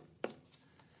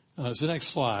 It's the next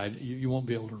slide. You won't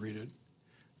be able to read it.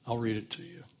 I'll read it to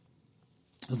you.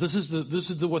 This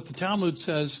is what the Talmud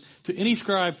says to any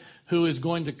scribe who is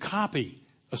going to copy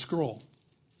a scroll.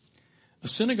 A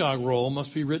synagogue roll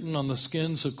must be written on the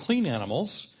skins of clean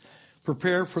animals,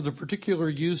 prepared for the particular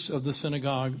use of the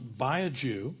synagogue by a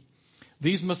Jew.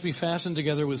 These must be fastened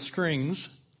together with strings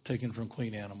taken from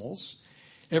clean animals.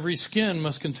 Every skin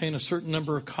must contain a certain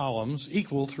number of columns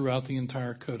equal throughout the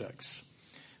entire codex.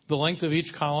 The length of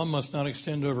each column must not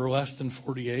extend over less than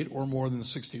 48 or more than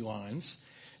 60 lines,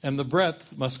 and the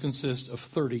breadth must consist of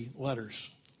 30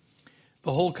 letters.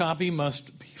 The whole copy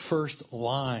must be first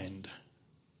lined.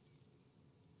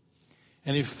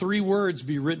 And if 3 words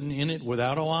be written in it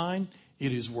without a line,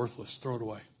 it is worthless. Throw it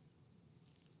away.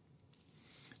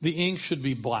 The ink should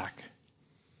be black,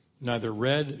 neither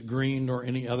red, green, nor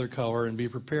any other color, and be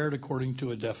prepared according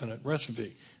to a definite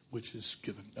recipe, which is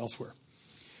given elsewhere.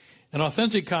 An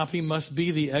authentic copy must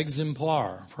be the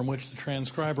exemplar from which the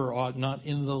transcriber ought not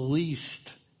in the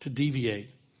least to deviate.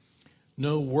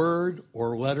 No word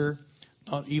or letter,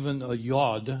 not even a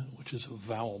yod, which is a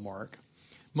vowel mark,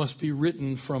 must be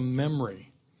written from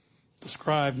memory, the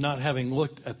scribe not having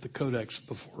looked at the codex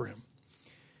before him.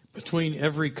 Between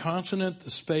every consonant,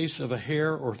 the space of a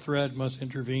hair or thread must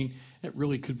intervene. It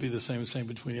really could be the same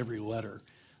between every letter,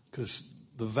 because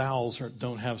the vowels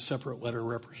don't have separate letter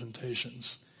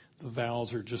representations. The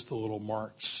vowels are just the little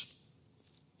marks.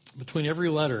 Between every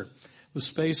letter, the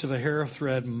space of a hair of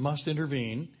thread must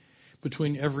intervene.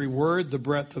 Between every word, the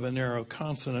breadth of a narrow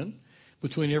consonant.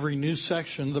 Between every new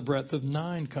section, the breadth of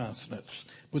 9 consonants.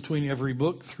 Between every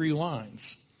book, 3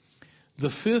 lines. The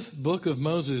 5th book of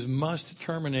Moses must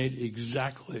terminate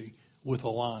exactly with a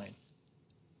line.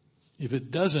 If it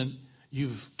doesn't,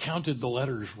 you've counted the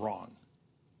letters wrong.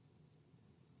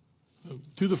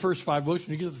 Do the first 5 books,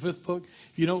 and you get to the 5th book.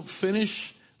 If you don't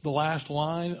finish the last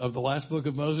line of the last book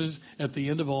of Moses at the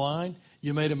end of a line,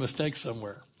 you made a mistake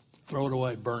somewhere. Throw it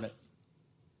away, burn it.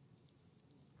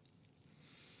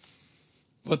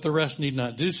 But the rest need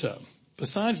not do so.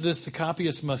 Besides this, the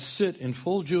copyist must sit in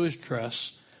full Jewish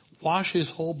dress, wash his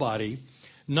whole body,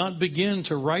 not begin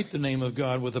to write the name of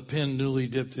God with a pen newly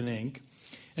dipped in ink,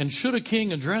 and should a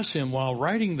king address him while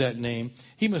writing that name,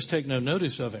 he must take no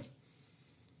notice of him.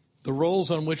 The rolls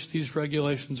on which these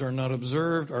regulations are not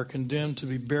observed are condemned to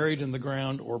be buried in the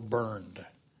ground or burned,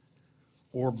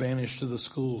 or banished to the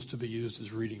schools to be used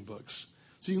as reading books.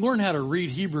 So you can learn how to read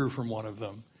Hebrew from one of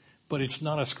them, but it's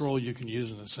not a scroll you can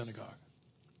use in the synagogue.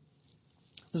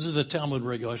 This is a Talmud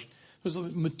regulation. There's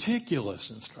meticulous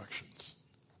instructions.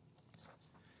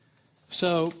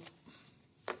 So,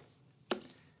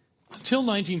 until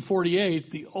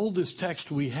 1948, the oldest text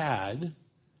we had,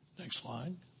 next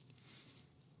slide,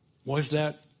 was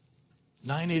that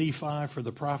 985 for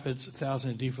the prophets,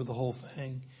 1000 AD for the whole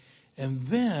thing. And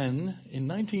then, in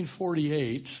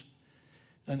 1948,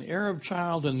 an Arab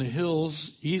child in the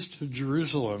hills east of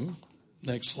Jerusalem,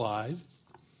 next slide,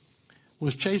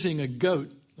 was chasing a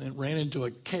goat and ran into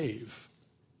a cave.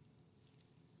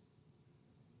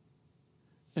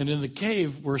 And in the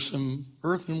cave were some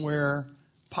earthenware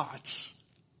pots.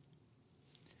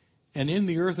 And in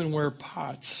the earthenware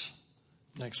pots,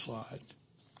 next slide,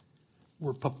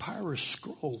 were papyrus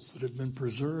scrolls that had been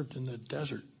preserved in the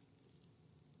desert.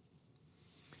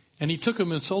 And he took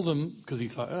them and sold them because he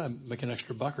thought, I'll make an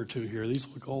extra $1 or $2 here. These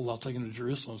look old. I'll take them to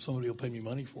Jerusalem. Somebody will pay me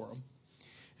money for them.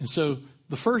 And so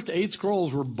the first 8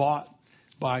 scrolls were bought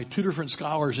by 2 different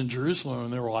scholars in Jerusalem,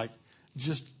 and they were like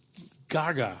just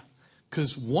gaga,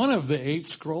 because one of the 8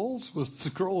 scrolls was the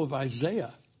scroll of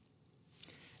Isaiah.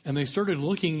 And they started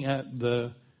looking at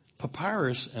the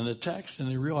papyrus and the text,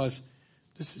 and they realized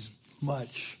this is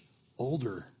much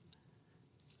older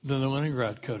than the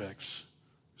Leningrad Codex.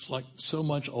 It's like so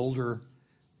much older,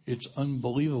 it's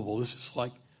unbelievable. This is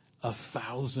like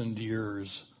 1,000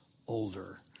 years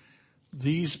older.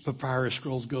 These papyrus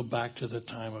scrolls go back to the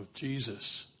time of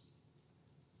Jesus.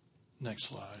 Next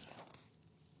slide.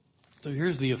 So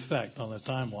here's the effect on the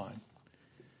timeline.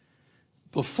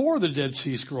 Before the Dead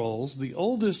Sea Scrolls, the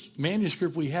oldest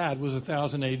manuscript we had was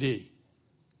 1000 AD.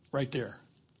 Right there.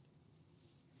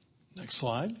 Next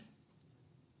slide.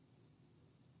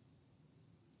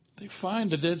 They find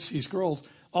the Dead Sea Scrolls.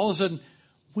 All of a sudden,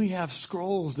 we have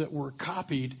scrolls that were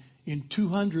copied in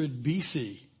 200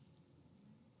 BC.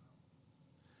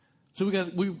 So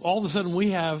all of a sudden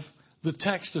we have the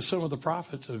text of some of the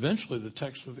prophets, eventually the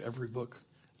text of every book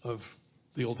of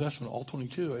the Old Testament, all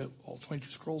 22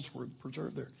 scrolls were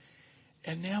preserved there.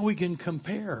 And now we can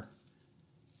compare.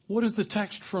 What does the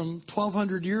text from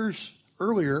 1200 years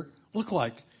earlier look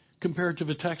like compared to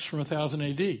the text from 1000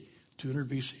 AD, 200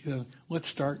 BC? Let's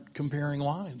start comparing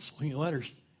lines, looking at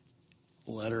letters.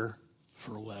 Letter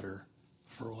for letter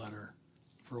for letter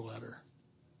for letter.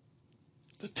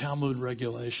 The Talmud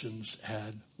regulations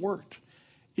had worked.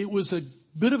 It was a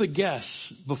bit of a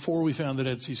guess before we found the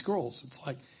Dead Sea Scrolls. It's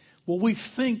like, well, we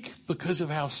think because of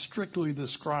how strictly the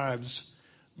scribes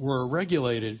were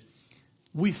regulated,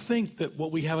 we think that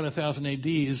what we have in 1000 AD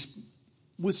is,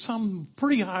 with some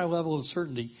pretty high level of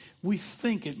certainty, we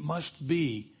think it must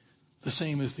be the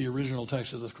same as the original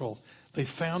text of the scrolls. They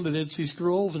found the Dead Sea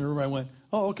Scrolls and everybody went,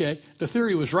 oh, okay, the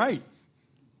theory was right.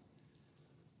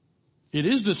 It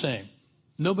is the same.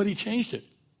 Nobody changed it.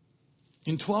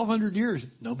 In 1200 years,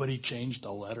 nobody changed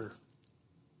a letter.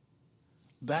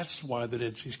 That's why the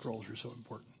Dead Sea Scrolls are so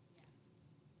important.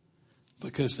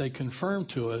 Because they confirm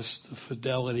to us the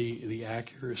fidelity, the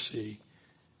accuracy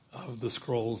of the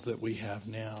scrolls that we have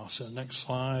now. So next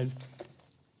slide.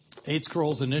 8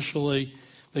 scrolls initially.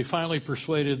 They finally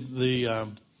persuaded the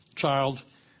child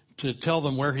to tell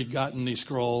them where he'd gotten these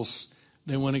scrolls.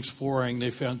 They went exploring.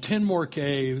 They found 10 more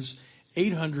caves,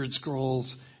 800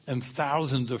 scrolls, and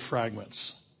thousands of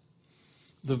fragments.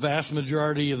 The vast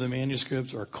majority of the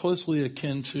manuscripts are closely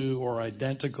akin to or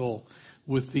identical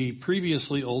with the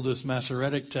previously oldest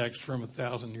Masoretic text from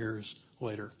 1,000 years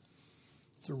later.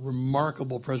 It's a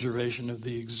remarkable preservation of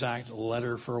the exact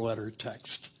letter-for-letter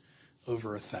text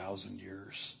over 1,000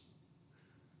 years.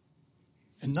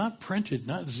 And not printed,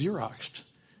 not Xeroxed.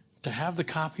 To have the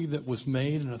copy that was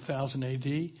made in 1000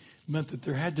 AD meant that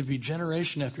there had to be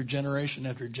generation after generation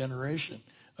after generation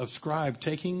of scribe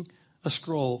taking a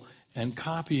scroll and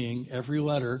copying every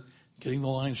letter, getting the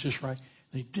lines just right.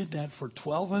 They did that for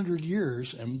 1,200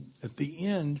 years, and at the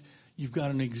end, you've got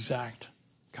an exact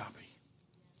copy.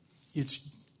 It's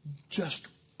just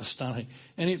astonishing.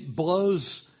 And it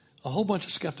blows a whole bunch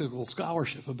of skeptical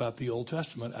scholarship about the Old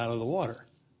Testament out of the water.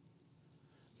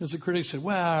 Because the critics said,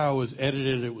 wow, it was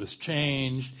edited, it was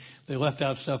changed, they left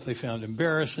out stuff they found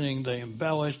embarrassing, they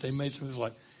embellished, they made something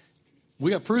like,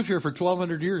 we got proof here for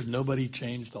 1,200 years, nobody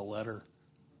changed a letter.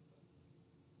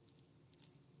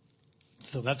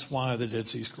 So that's why the Dead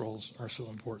Sea Scrolls are so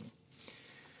important.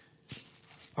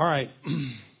 All right.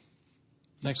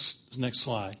 Next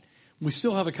slide. We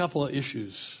still have a couple of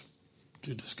issues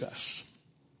to discuss.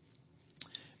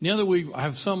 Now that I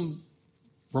have some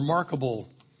remarkable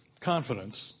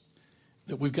confidence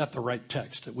that we've got the right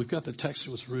text, that we've got the text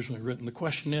that was originally written, the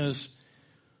question is,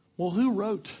 well, who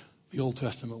wrote the Old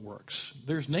Testament works?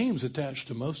 There's names attached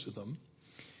to most of them.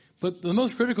 But the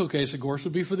most critical case, of course,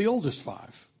 would be for the oldest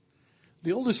 5.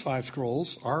 The oldest 5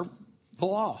 scrolls are the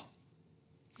law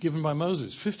given by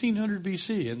Moses, 1500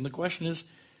 BC. And the question is,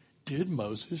 did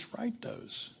Moses write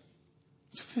those?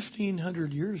 It's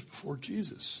 1500 years before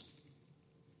Jesus.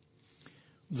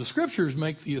 The scriptures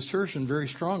make the assertion very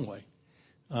strongly.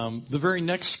 The very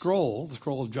next scroll, the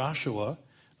scroll of Joshua,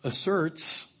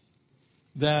 asserts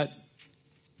that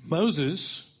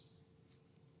Moses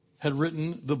had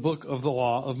written the book of the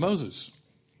law of Moses.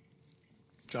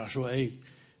 Joshua 8.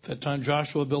 At that time,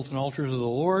 Joshua built an altar to the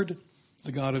Lord,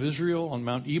 the God of Israel, on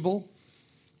Mount Ebal,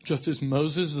 just as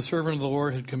Moses, the servant of the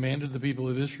Lord, had commanded the people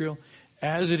of Israel,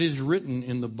 as it is written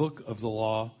in the book of the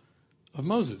law of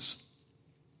Moses.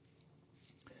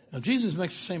 Now, Jesus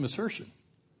makes the same assertion.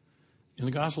 In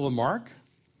the Gospel of Mark,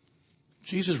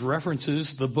 Jesus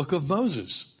references the book of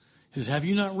Moses. He says, have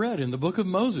you not read in the book of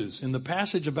Moses, in the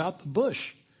passage about the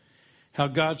bush, how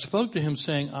God spoke to him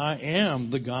saying, I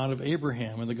am the God of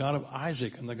Abraham and the God of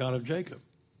Isaac and the God of Jacob.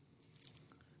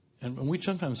 And we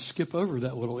sometimes skip over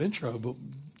that little intro, but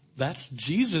that's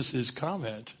Jesus'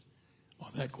 comment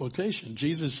on that quotation.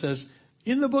 Jesus says,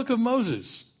 in the book of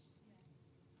Moses.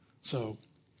 So,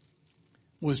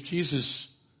 was Jesus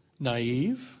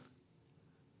naive,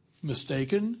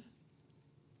 mistaken,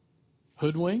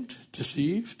 hoodwinked,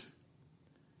 deceived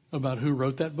about who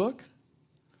wrote that book?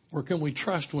 Or can we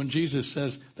trust when Jesus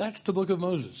says, that's the book of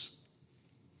Moses?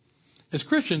 As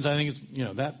Christians, I think it's,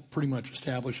 that pretty much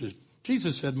establishes,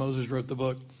 Jesus said Moses wrote the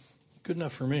book. Good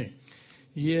enough for me.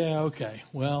 Yeah, okay.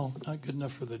 Well, not good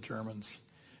enough for the Germans.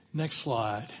 Next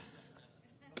slide.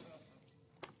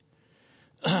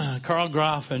 Karl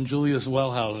Graf and Julius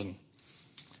Wellhausen.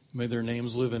 May their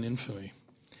names live in infamy.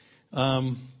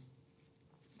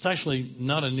 It's actually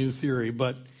not a new theory,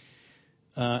 but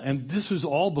and this was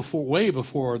all way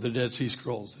before the Dead Sea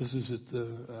Scrolls. This is at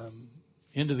the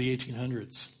end of the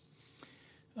 1800s.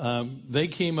 They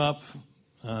came up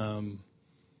in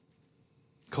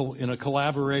a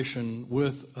collaboration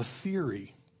with a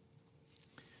theory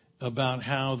about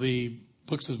how the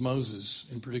books of Moses,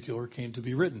 in particular, came to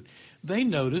be written. They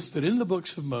noticed that in the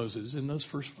books of Moses, in those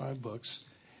first 5 books,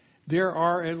 there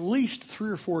are at least 3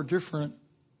 or 4 different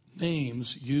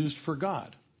names used for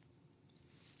God.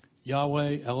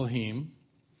 Yahweh, Elohim,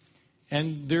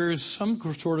 and there's some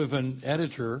sort of an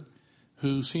editor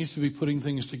who seems to be putting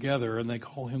things together, and they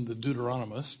call him the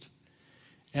Deuteronomist.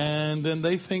 And then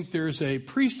they think there's a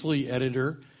priestly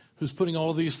editor who's putting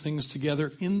all of these things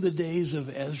together in the days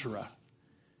of Ezra.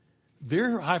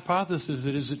 Their hypothesis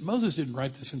is that Moses didn't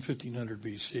write this in 1500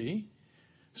 BC.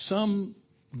 Some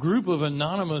group of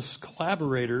anonymous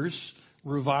collaborators,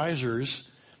 revisers,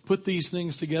 put these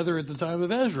things together at the time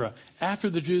of Ezra, after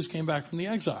the Jews came back from the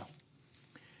exile.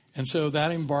 And so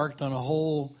that embarked on a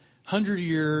whole 100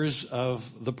 years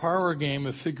of the parlor game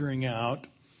of figuring out,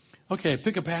 okay,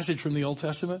 pick a passage from the Old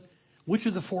Testament. Which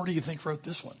of the four do you think wrote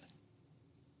this one?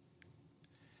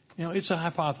 You know, it's a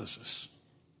hypothesis.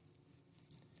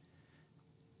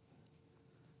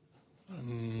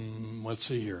 Let's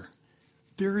see here.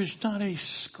 There is not a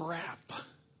scrap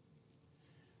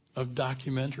of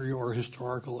documentary or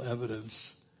historical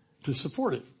evidence to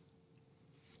support it.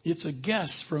 It's a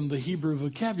guess from the Hebrew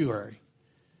vocabulary.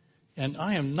 And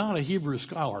I am not a Hebrew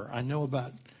scholar. I know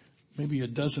about maybe a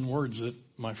dozen words that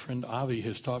my friend Avi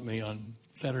has taught me on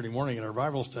Saturday morning in our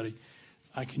Bible study.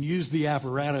 I can use the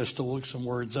apparatus to look some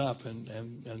words up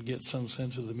and get some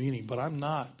sense of the meaning, but I'm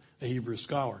not a Hebrew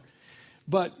scholar.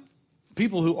 But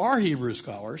people who are Hebrew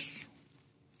scholars,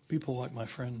 people like my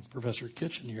friend Professor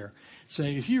Kitchen here,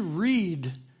 say if you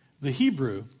read the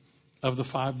Hebrew of the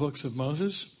 5 books of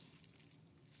Moses,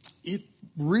 it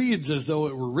reads as though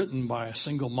it were written by a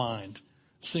single mind,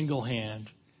 single hand,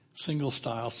 single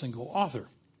style, single author.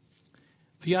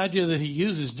 The idea that he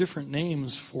uses different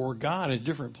names for God at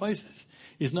different places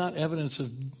is not evidence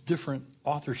of different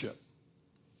authorship.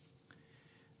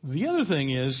 The other thing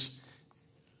is,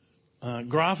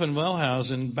 Groff and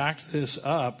Wellhausen backed this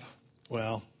up.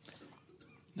 Well,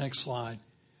 next slide.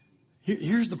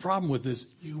 Here's the problem with this.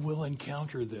 You will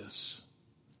encounter this.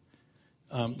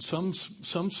 Some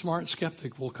smart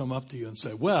skeptic will come up to you and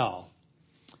say, well,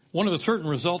 one of the certain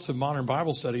results of modern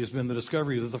Bible study has been the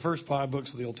discovery that the first 5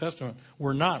 books of the Old Testament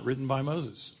were not written by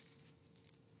Moses.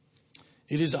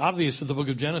 It is obvious that the book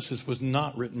of Genesis was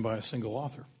not written by a single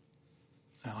author.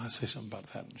 Now, I'll say something about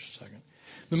that in just a second.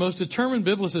 The most determined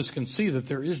biblicists can see that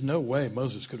there is no way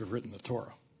Moses could have written the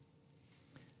Torah.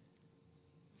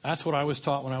 That's what I was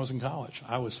taught when I was in college.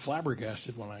 I was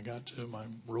flabbergasted when I got to my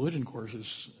religion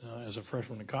courses as a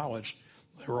freshman in college.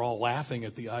 They were all laughing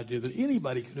at the idea that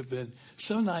anybody could have been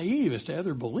so naive as to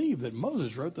ever believe that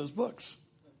Moses wrote those books.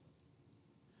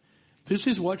 This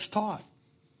is what's taught.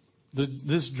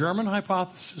 This German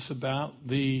hypothesis about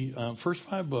the first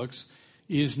 5 books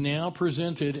is now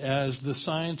presented as the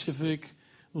scientific,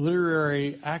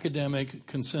 literary, academic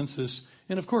consensus,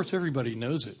 and of course everybody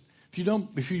knows it. If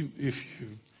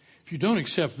you don't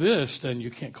accept this, then you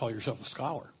can't call yourself a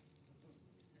scholar.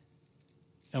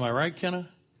 Am I right, Kenna?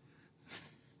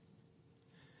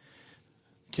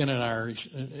 Kenna and I are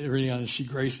reading on. She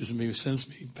graces me, sends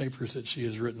me papers that she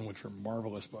has written, which are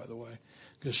marvelous, by the way,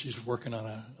 because she's working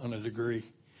on a degree.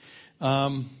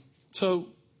 So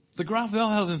the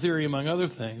Groff-Wellhausen theory, among other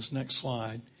things, next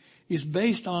slide, is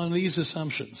based on these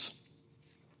assumptions.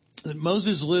 That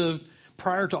Moses lived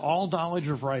prior to all knowledge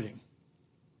of writing.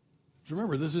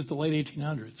 Remember, this is the late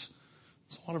 1800s.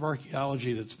 There's a lot of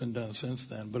archaeology that's been done since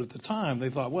then. But at the time, they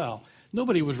thought, well,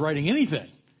 nobody was writing anything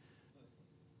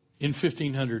in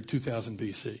 1500, 2000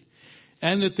 BC.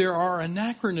 And that there are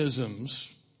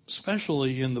anachronisms,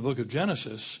 especially in the book of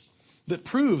Genesis, that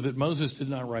prove that Moses did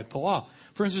not write the law.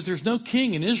 For instance, there's no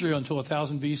king in Israel until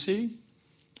 1000 BC.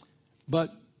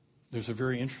 But there's a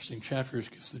very interesting chapter that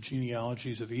gives the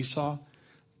genealogies of Esau.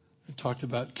 It talked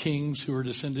about kings who were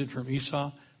descended from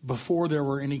Esau before there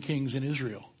were any kings in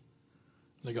Israel.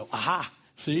 They go, aha,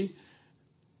 see?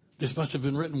 This must have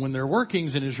been written when there were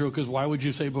kings in Israel, because why would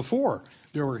you say before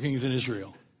there were kings in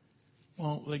Israel?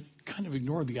 Well, they kind of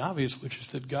ignored the obvious, which is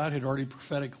that God had already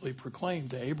prophetically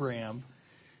proclaimed to Abraham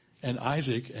and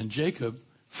Isaac and Jacob,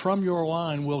 from your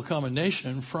line will come a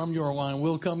nation, from your line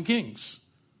will come kings.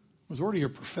 It was already a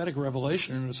prophetic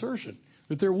revelation and assertion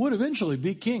that there would eventually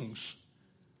be kings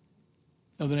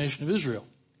of the nation of Israel.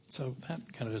 So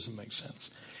that kind of doesn't make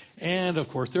sense. And, of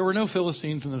course, there were no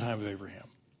Philistines in the time of Abraham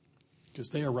because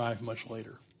they arrived much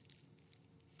later.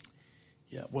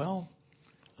 Yeah, well,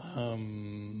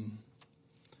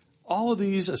 all of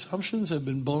these assumptions have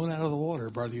been blown out of the water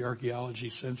by the archaeology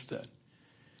since then.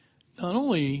 Not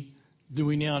only do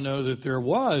we now know that there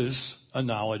was a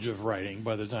knowledge of writing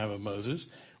by the time of Moses,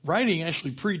 writing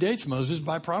actually predates Moses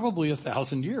by probably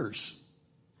 1,000 years.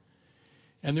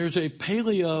 And there's a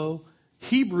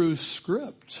Paleo-Hebrew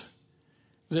script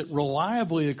that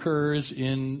reliably occurs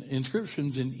in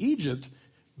inscriptions in Egypt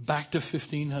back to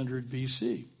 1500 BC.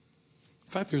 In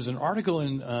fact, there's an article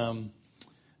in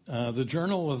the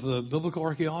Journal of the Biblical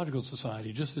Archaeological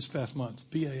Society just this past month,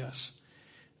 BAS.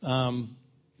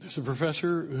 There's a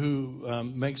professor who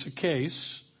makes a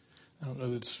case. I don't know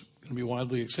if it's going to be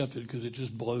widely accepted because it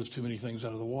just blows too many things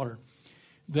out of the water.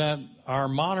 that our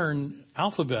modern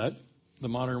alphabet, the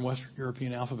modern Western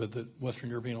European alphabet that Western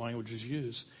European languages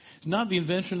use, is not the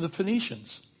invention of the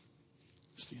Phoenicians.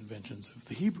 It's the inventions of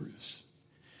the Hebrews.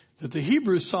 That the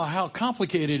Hebrews saw how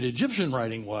complicated Egyptian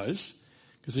writing was,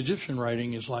 because Egyptian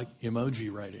writing is like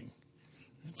emoji writing.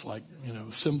 It's like,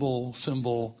 symbol.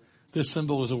 This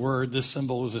symbol is a word. This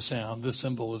symbol is a sound. This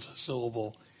symbol is a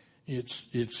syllable. It's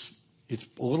a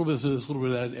little bit of this, a little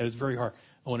bit of that, and it's very hard.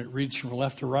 When it reads from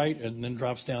left to right and then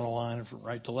drops down a line, and from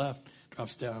right to left,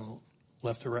 drops down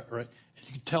left to right. And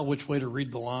you can tell which way to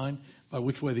read the line by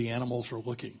which way the animals are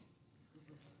looking.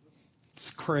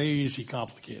 It's crazy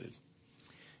complicated.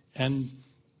 And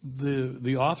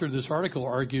the author of this article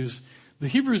argues the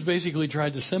Hebrews basically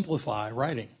tried to simplify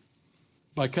writing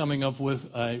by coming up with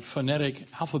a phonetic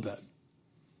alphabet.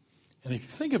 And if you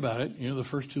think about it, the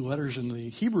first two letters in the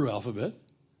Hebrew alphabet,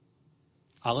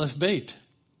 Aleph Bet.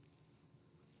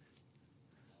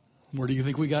 Where do you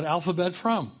think we got alphabet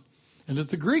from? And that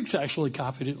the Greeks actually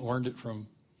copied it and learned it from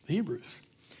the Hebrews.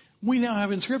 We now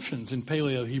have inscriptions in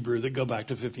Paleo-Hebrew that go back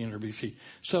to 1500 BC.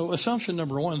 So assumption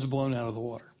number one is blown out of the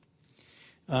water.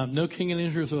 No king in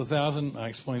Israel until 1000. I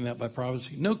explained that by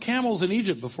prophecy. No camels in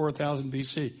Egypt before 1000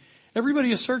 BC.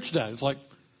 Everybody asserts that. It's like,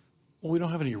 well, we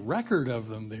don't have any record of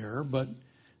them there, but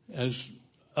as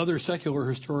other secular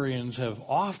historians have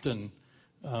often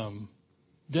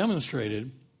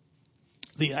demonstrated,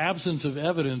 the absence of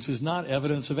evidence is not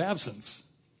evidence of absence.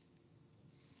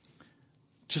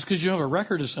 Just because you have a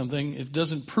record of something, it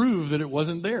doesn't prove that it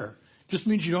wasn't there. It just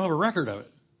means you don't have a record of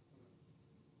it.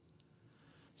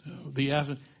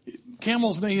 So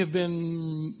camels may have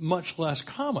been much less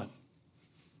common.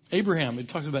 Abraham, it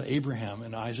talks about Abraham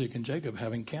and Isaac and Jacob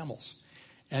having camels.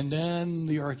 And then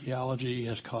the archaeology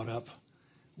has caught up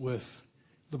with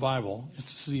the Bible.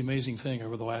 It's the amazing thing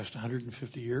over the last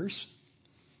 150 years.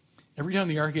 Every time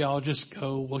the archaeologists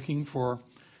go looking for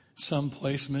some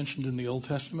place mentioned in the Old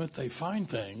Testament, they find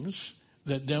things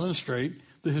that demonstrate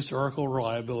the historical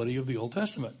reliability of the Old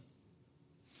Testament.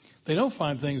 They don't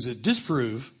find things that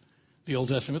disprove the Old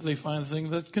Testament. They find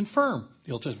things that confirm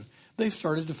the Old Testament. They've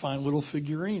started to find little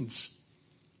figurines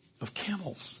of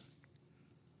camels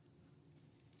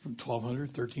from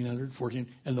 1200, 1300, 1400.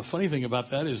 And the funny thing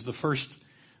about that is the first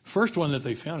one that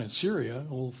they found in Syria,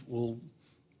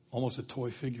 almost a toy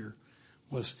figure,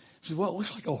 said, well, it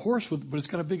looks like a horse, but it's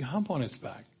got a big hump on its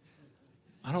back.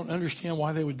 I don't understand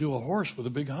why they would do a horse with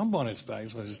a big hump on its back.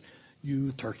 So I said,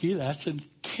 you turkey, that's a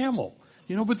camel.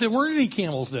 But there weren't any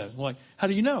camels then. Like, how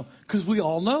do you know? Because we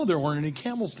all know there weren't any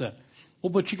camels then. Well,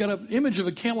 but you got an image of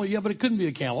a camel. Yeah, but it couldn't be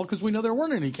a camel because we know there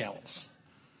weren't any camels.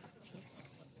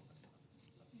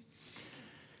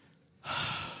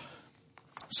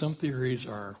 Some theories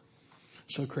are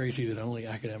so crazy that only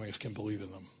academics can believe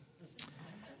in them.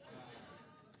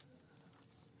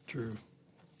 True.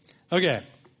 Okay.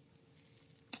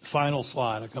 Final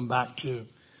slide. I come back to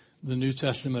the New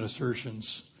Testament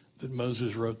assertions that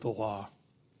Moses wrote the law.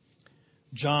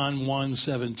 John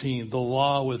 1:17, the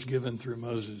law was given through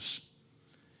Moses.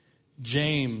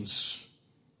 James,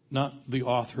 not the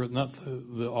author,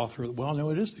 well, no,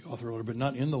 it is the author of the letter, but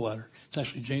not in the letter. It's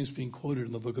actually James being quoted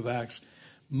in the book of Acts.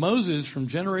 Moses from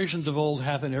generations of old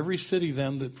hath in every city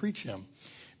them that preach him,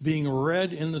 being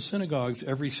read in the synagogues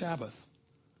every Sabbath.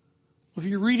 If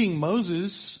you're reading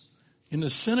Moses in the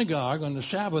synagogue on the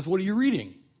Sabbath, what are you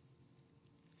reading?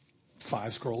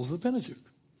 5 scrolls of the Pentateuch.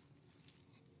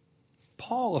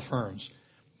 Paul affirms,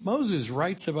 Moses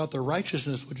writes about the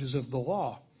righteousness which is of the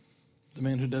law. The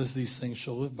man who does these things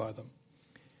shall live by them.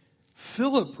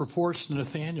 Philip reports to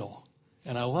Nathanael,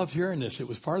 and I loved hearing this. It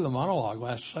was part of the monologue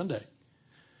last Sunday.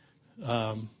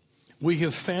 We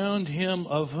have found him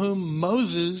of whom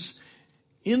Moses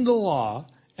in the law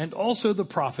and also the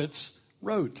prophets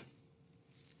wrote.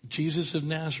 Jesus of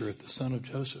Nazareth, the son of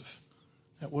Joseph.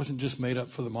 That wasn't just made up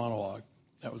for the monologue.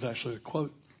 That was actually a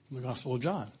quote from the Gospel of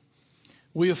John.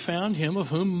 We have found him of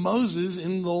whom Moses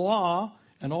in the law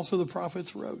and also the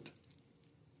prophets wrote.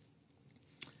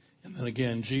 And then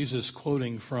again, Jesus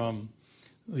quoting from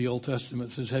the Old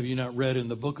Testament says, have you not read in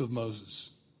the book of Moses?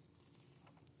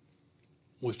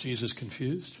 Was Jesus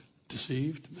confused,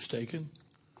 deceived, mistaken,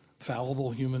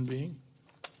 fallible human being?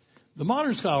 The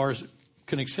modern scholars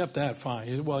can accept that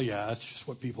fine. Well, yeah, that's just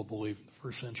what people believed in the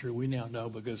first century. We now know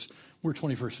because we're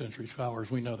 21st century scholars.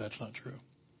 We know that's not true.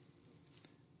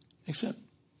 Except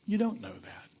you don't know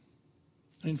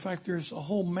that. In fact, there's a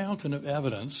whole mountain of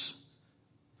evidence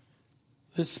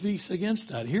that speaks against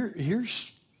that.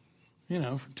 Here's,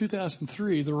 from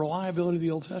 2003, the reliability of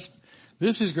the Old Testament.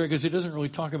 This is great because it doesn't really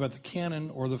talk about the canon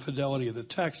or the fidelity of the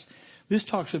text. This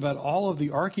talks about all of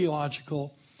the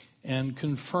archaeological and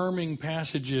confirming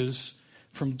passages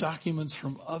from documents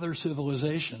from other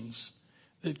civilizations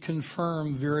that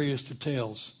confirm various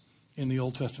details in the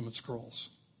Old Testament scrolls.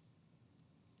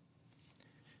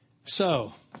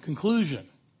 So, conclusion.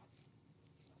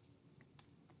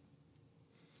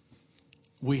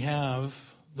 We have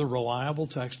the reliable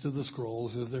text of the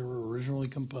scrolls as they were originally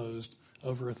composed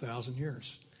over 1,000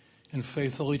 years and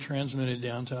faithfully transmitted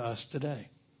down to us today.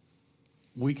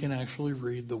 We can actually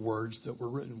read the words that were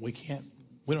written. We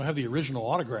don't have the original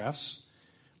autographs,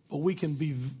 but we can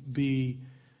be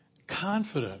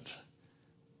confident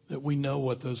that we know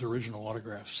what those original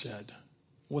autographs said,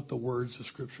 what the words of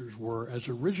scriptures were as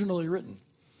originally written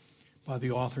by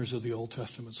the authors of the Old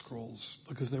Testament scrolls,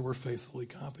 because they were faithfully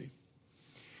copied.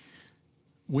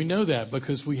 We know that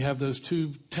because we have those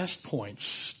two test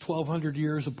points, 1,200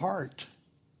 years apart,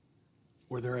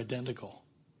 where they're identical.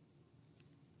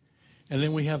 And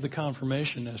then we have the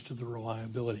confirmation as to the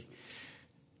reliability.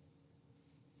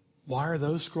 Why are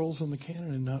those scrolls in the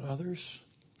canon and not others?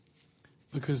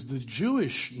 Because the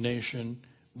Jewish nation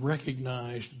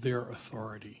recognized their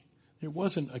authority. It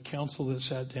wasn't a council that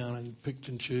sat down and picked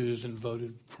and chose and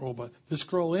voted for this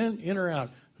scroll in or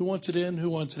out. Who wants it in? Who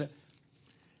wants it out?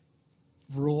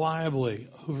 Reliably,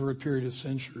 over a period of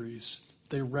centuries,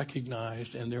 they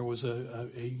recognized, and there was a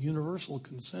universal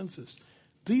consensus.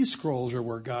 These scrolls are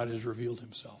where God has revealed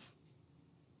himself.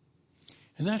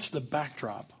 And that's the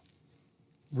backdrop,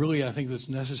 really, I think that's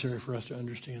necessary for us to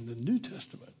understand the New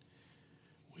Testament,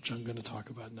 which I'm going to talk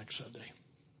about next Sunday.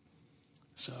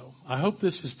 So I hope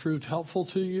this has proved helpful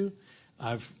to you.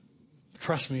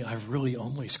 Trust me, I've really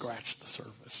only scratched the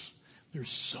surface. There's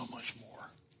so much more.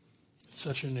 It's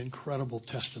such an incredible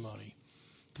testimony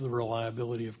to the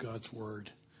reliability of God's Word,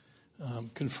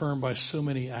 confirmed by so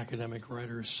many academic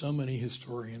writers, so many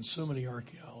historians, so many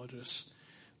archaeologists,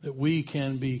 that we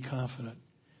can be confident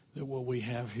that what we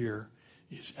have here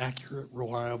is accurate,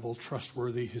 reliable,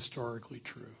 trustworthy, historically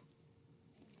true.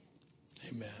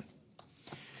 Amen.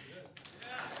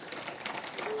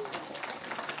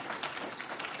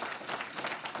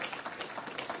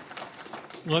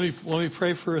 Let me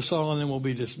pray for us all, and then we'll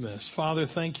be dismissed. Father,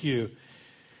 thank you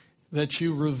that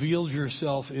you revealed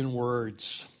yourself in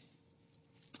words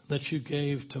that you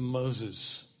gave to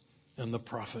Moses and the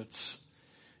prophets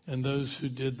and those who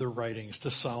did the writings,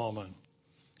 to Solomon,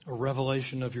 a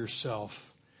revelation of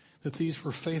yourself, that these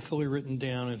were faithfully written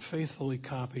down and faithfully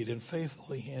copied and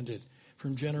faithfully handed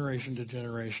from generation to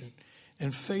generation,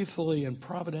 and faithfully and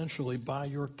providentially by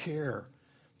your care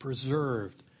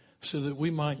preserved, so that we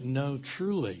might know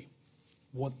truly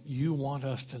what you want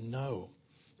us to know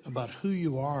about who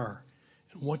you are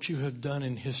and what you have done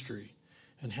in history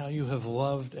and how you have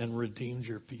loved and redeemed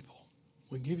your people.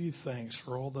 We give you thanks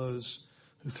for all those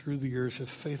who through the years have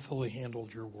faithfully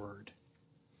handled your word.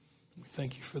 We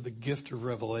thank you for the gift of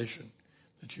revelation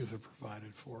that you have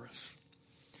provided for us.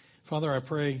 Father, I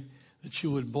pray that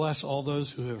you would bless all those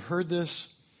who have heard this,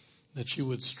 that you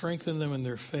would strengthen them in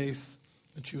their faith,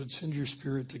 that you would send your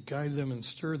Spirit to guide them and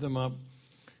stir them up,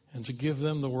 and to give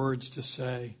them the words to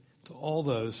say to all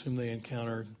those whom they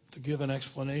encounter, to give an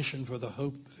explanation for the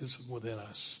hope that is within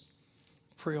us.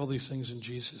 Pray all these things in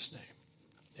Jesus'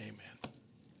 name. Amen.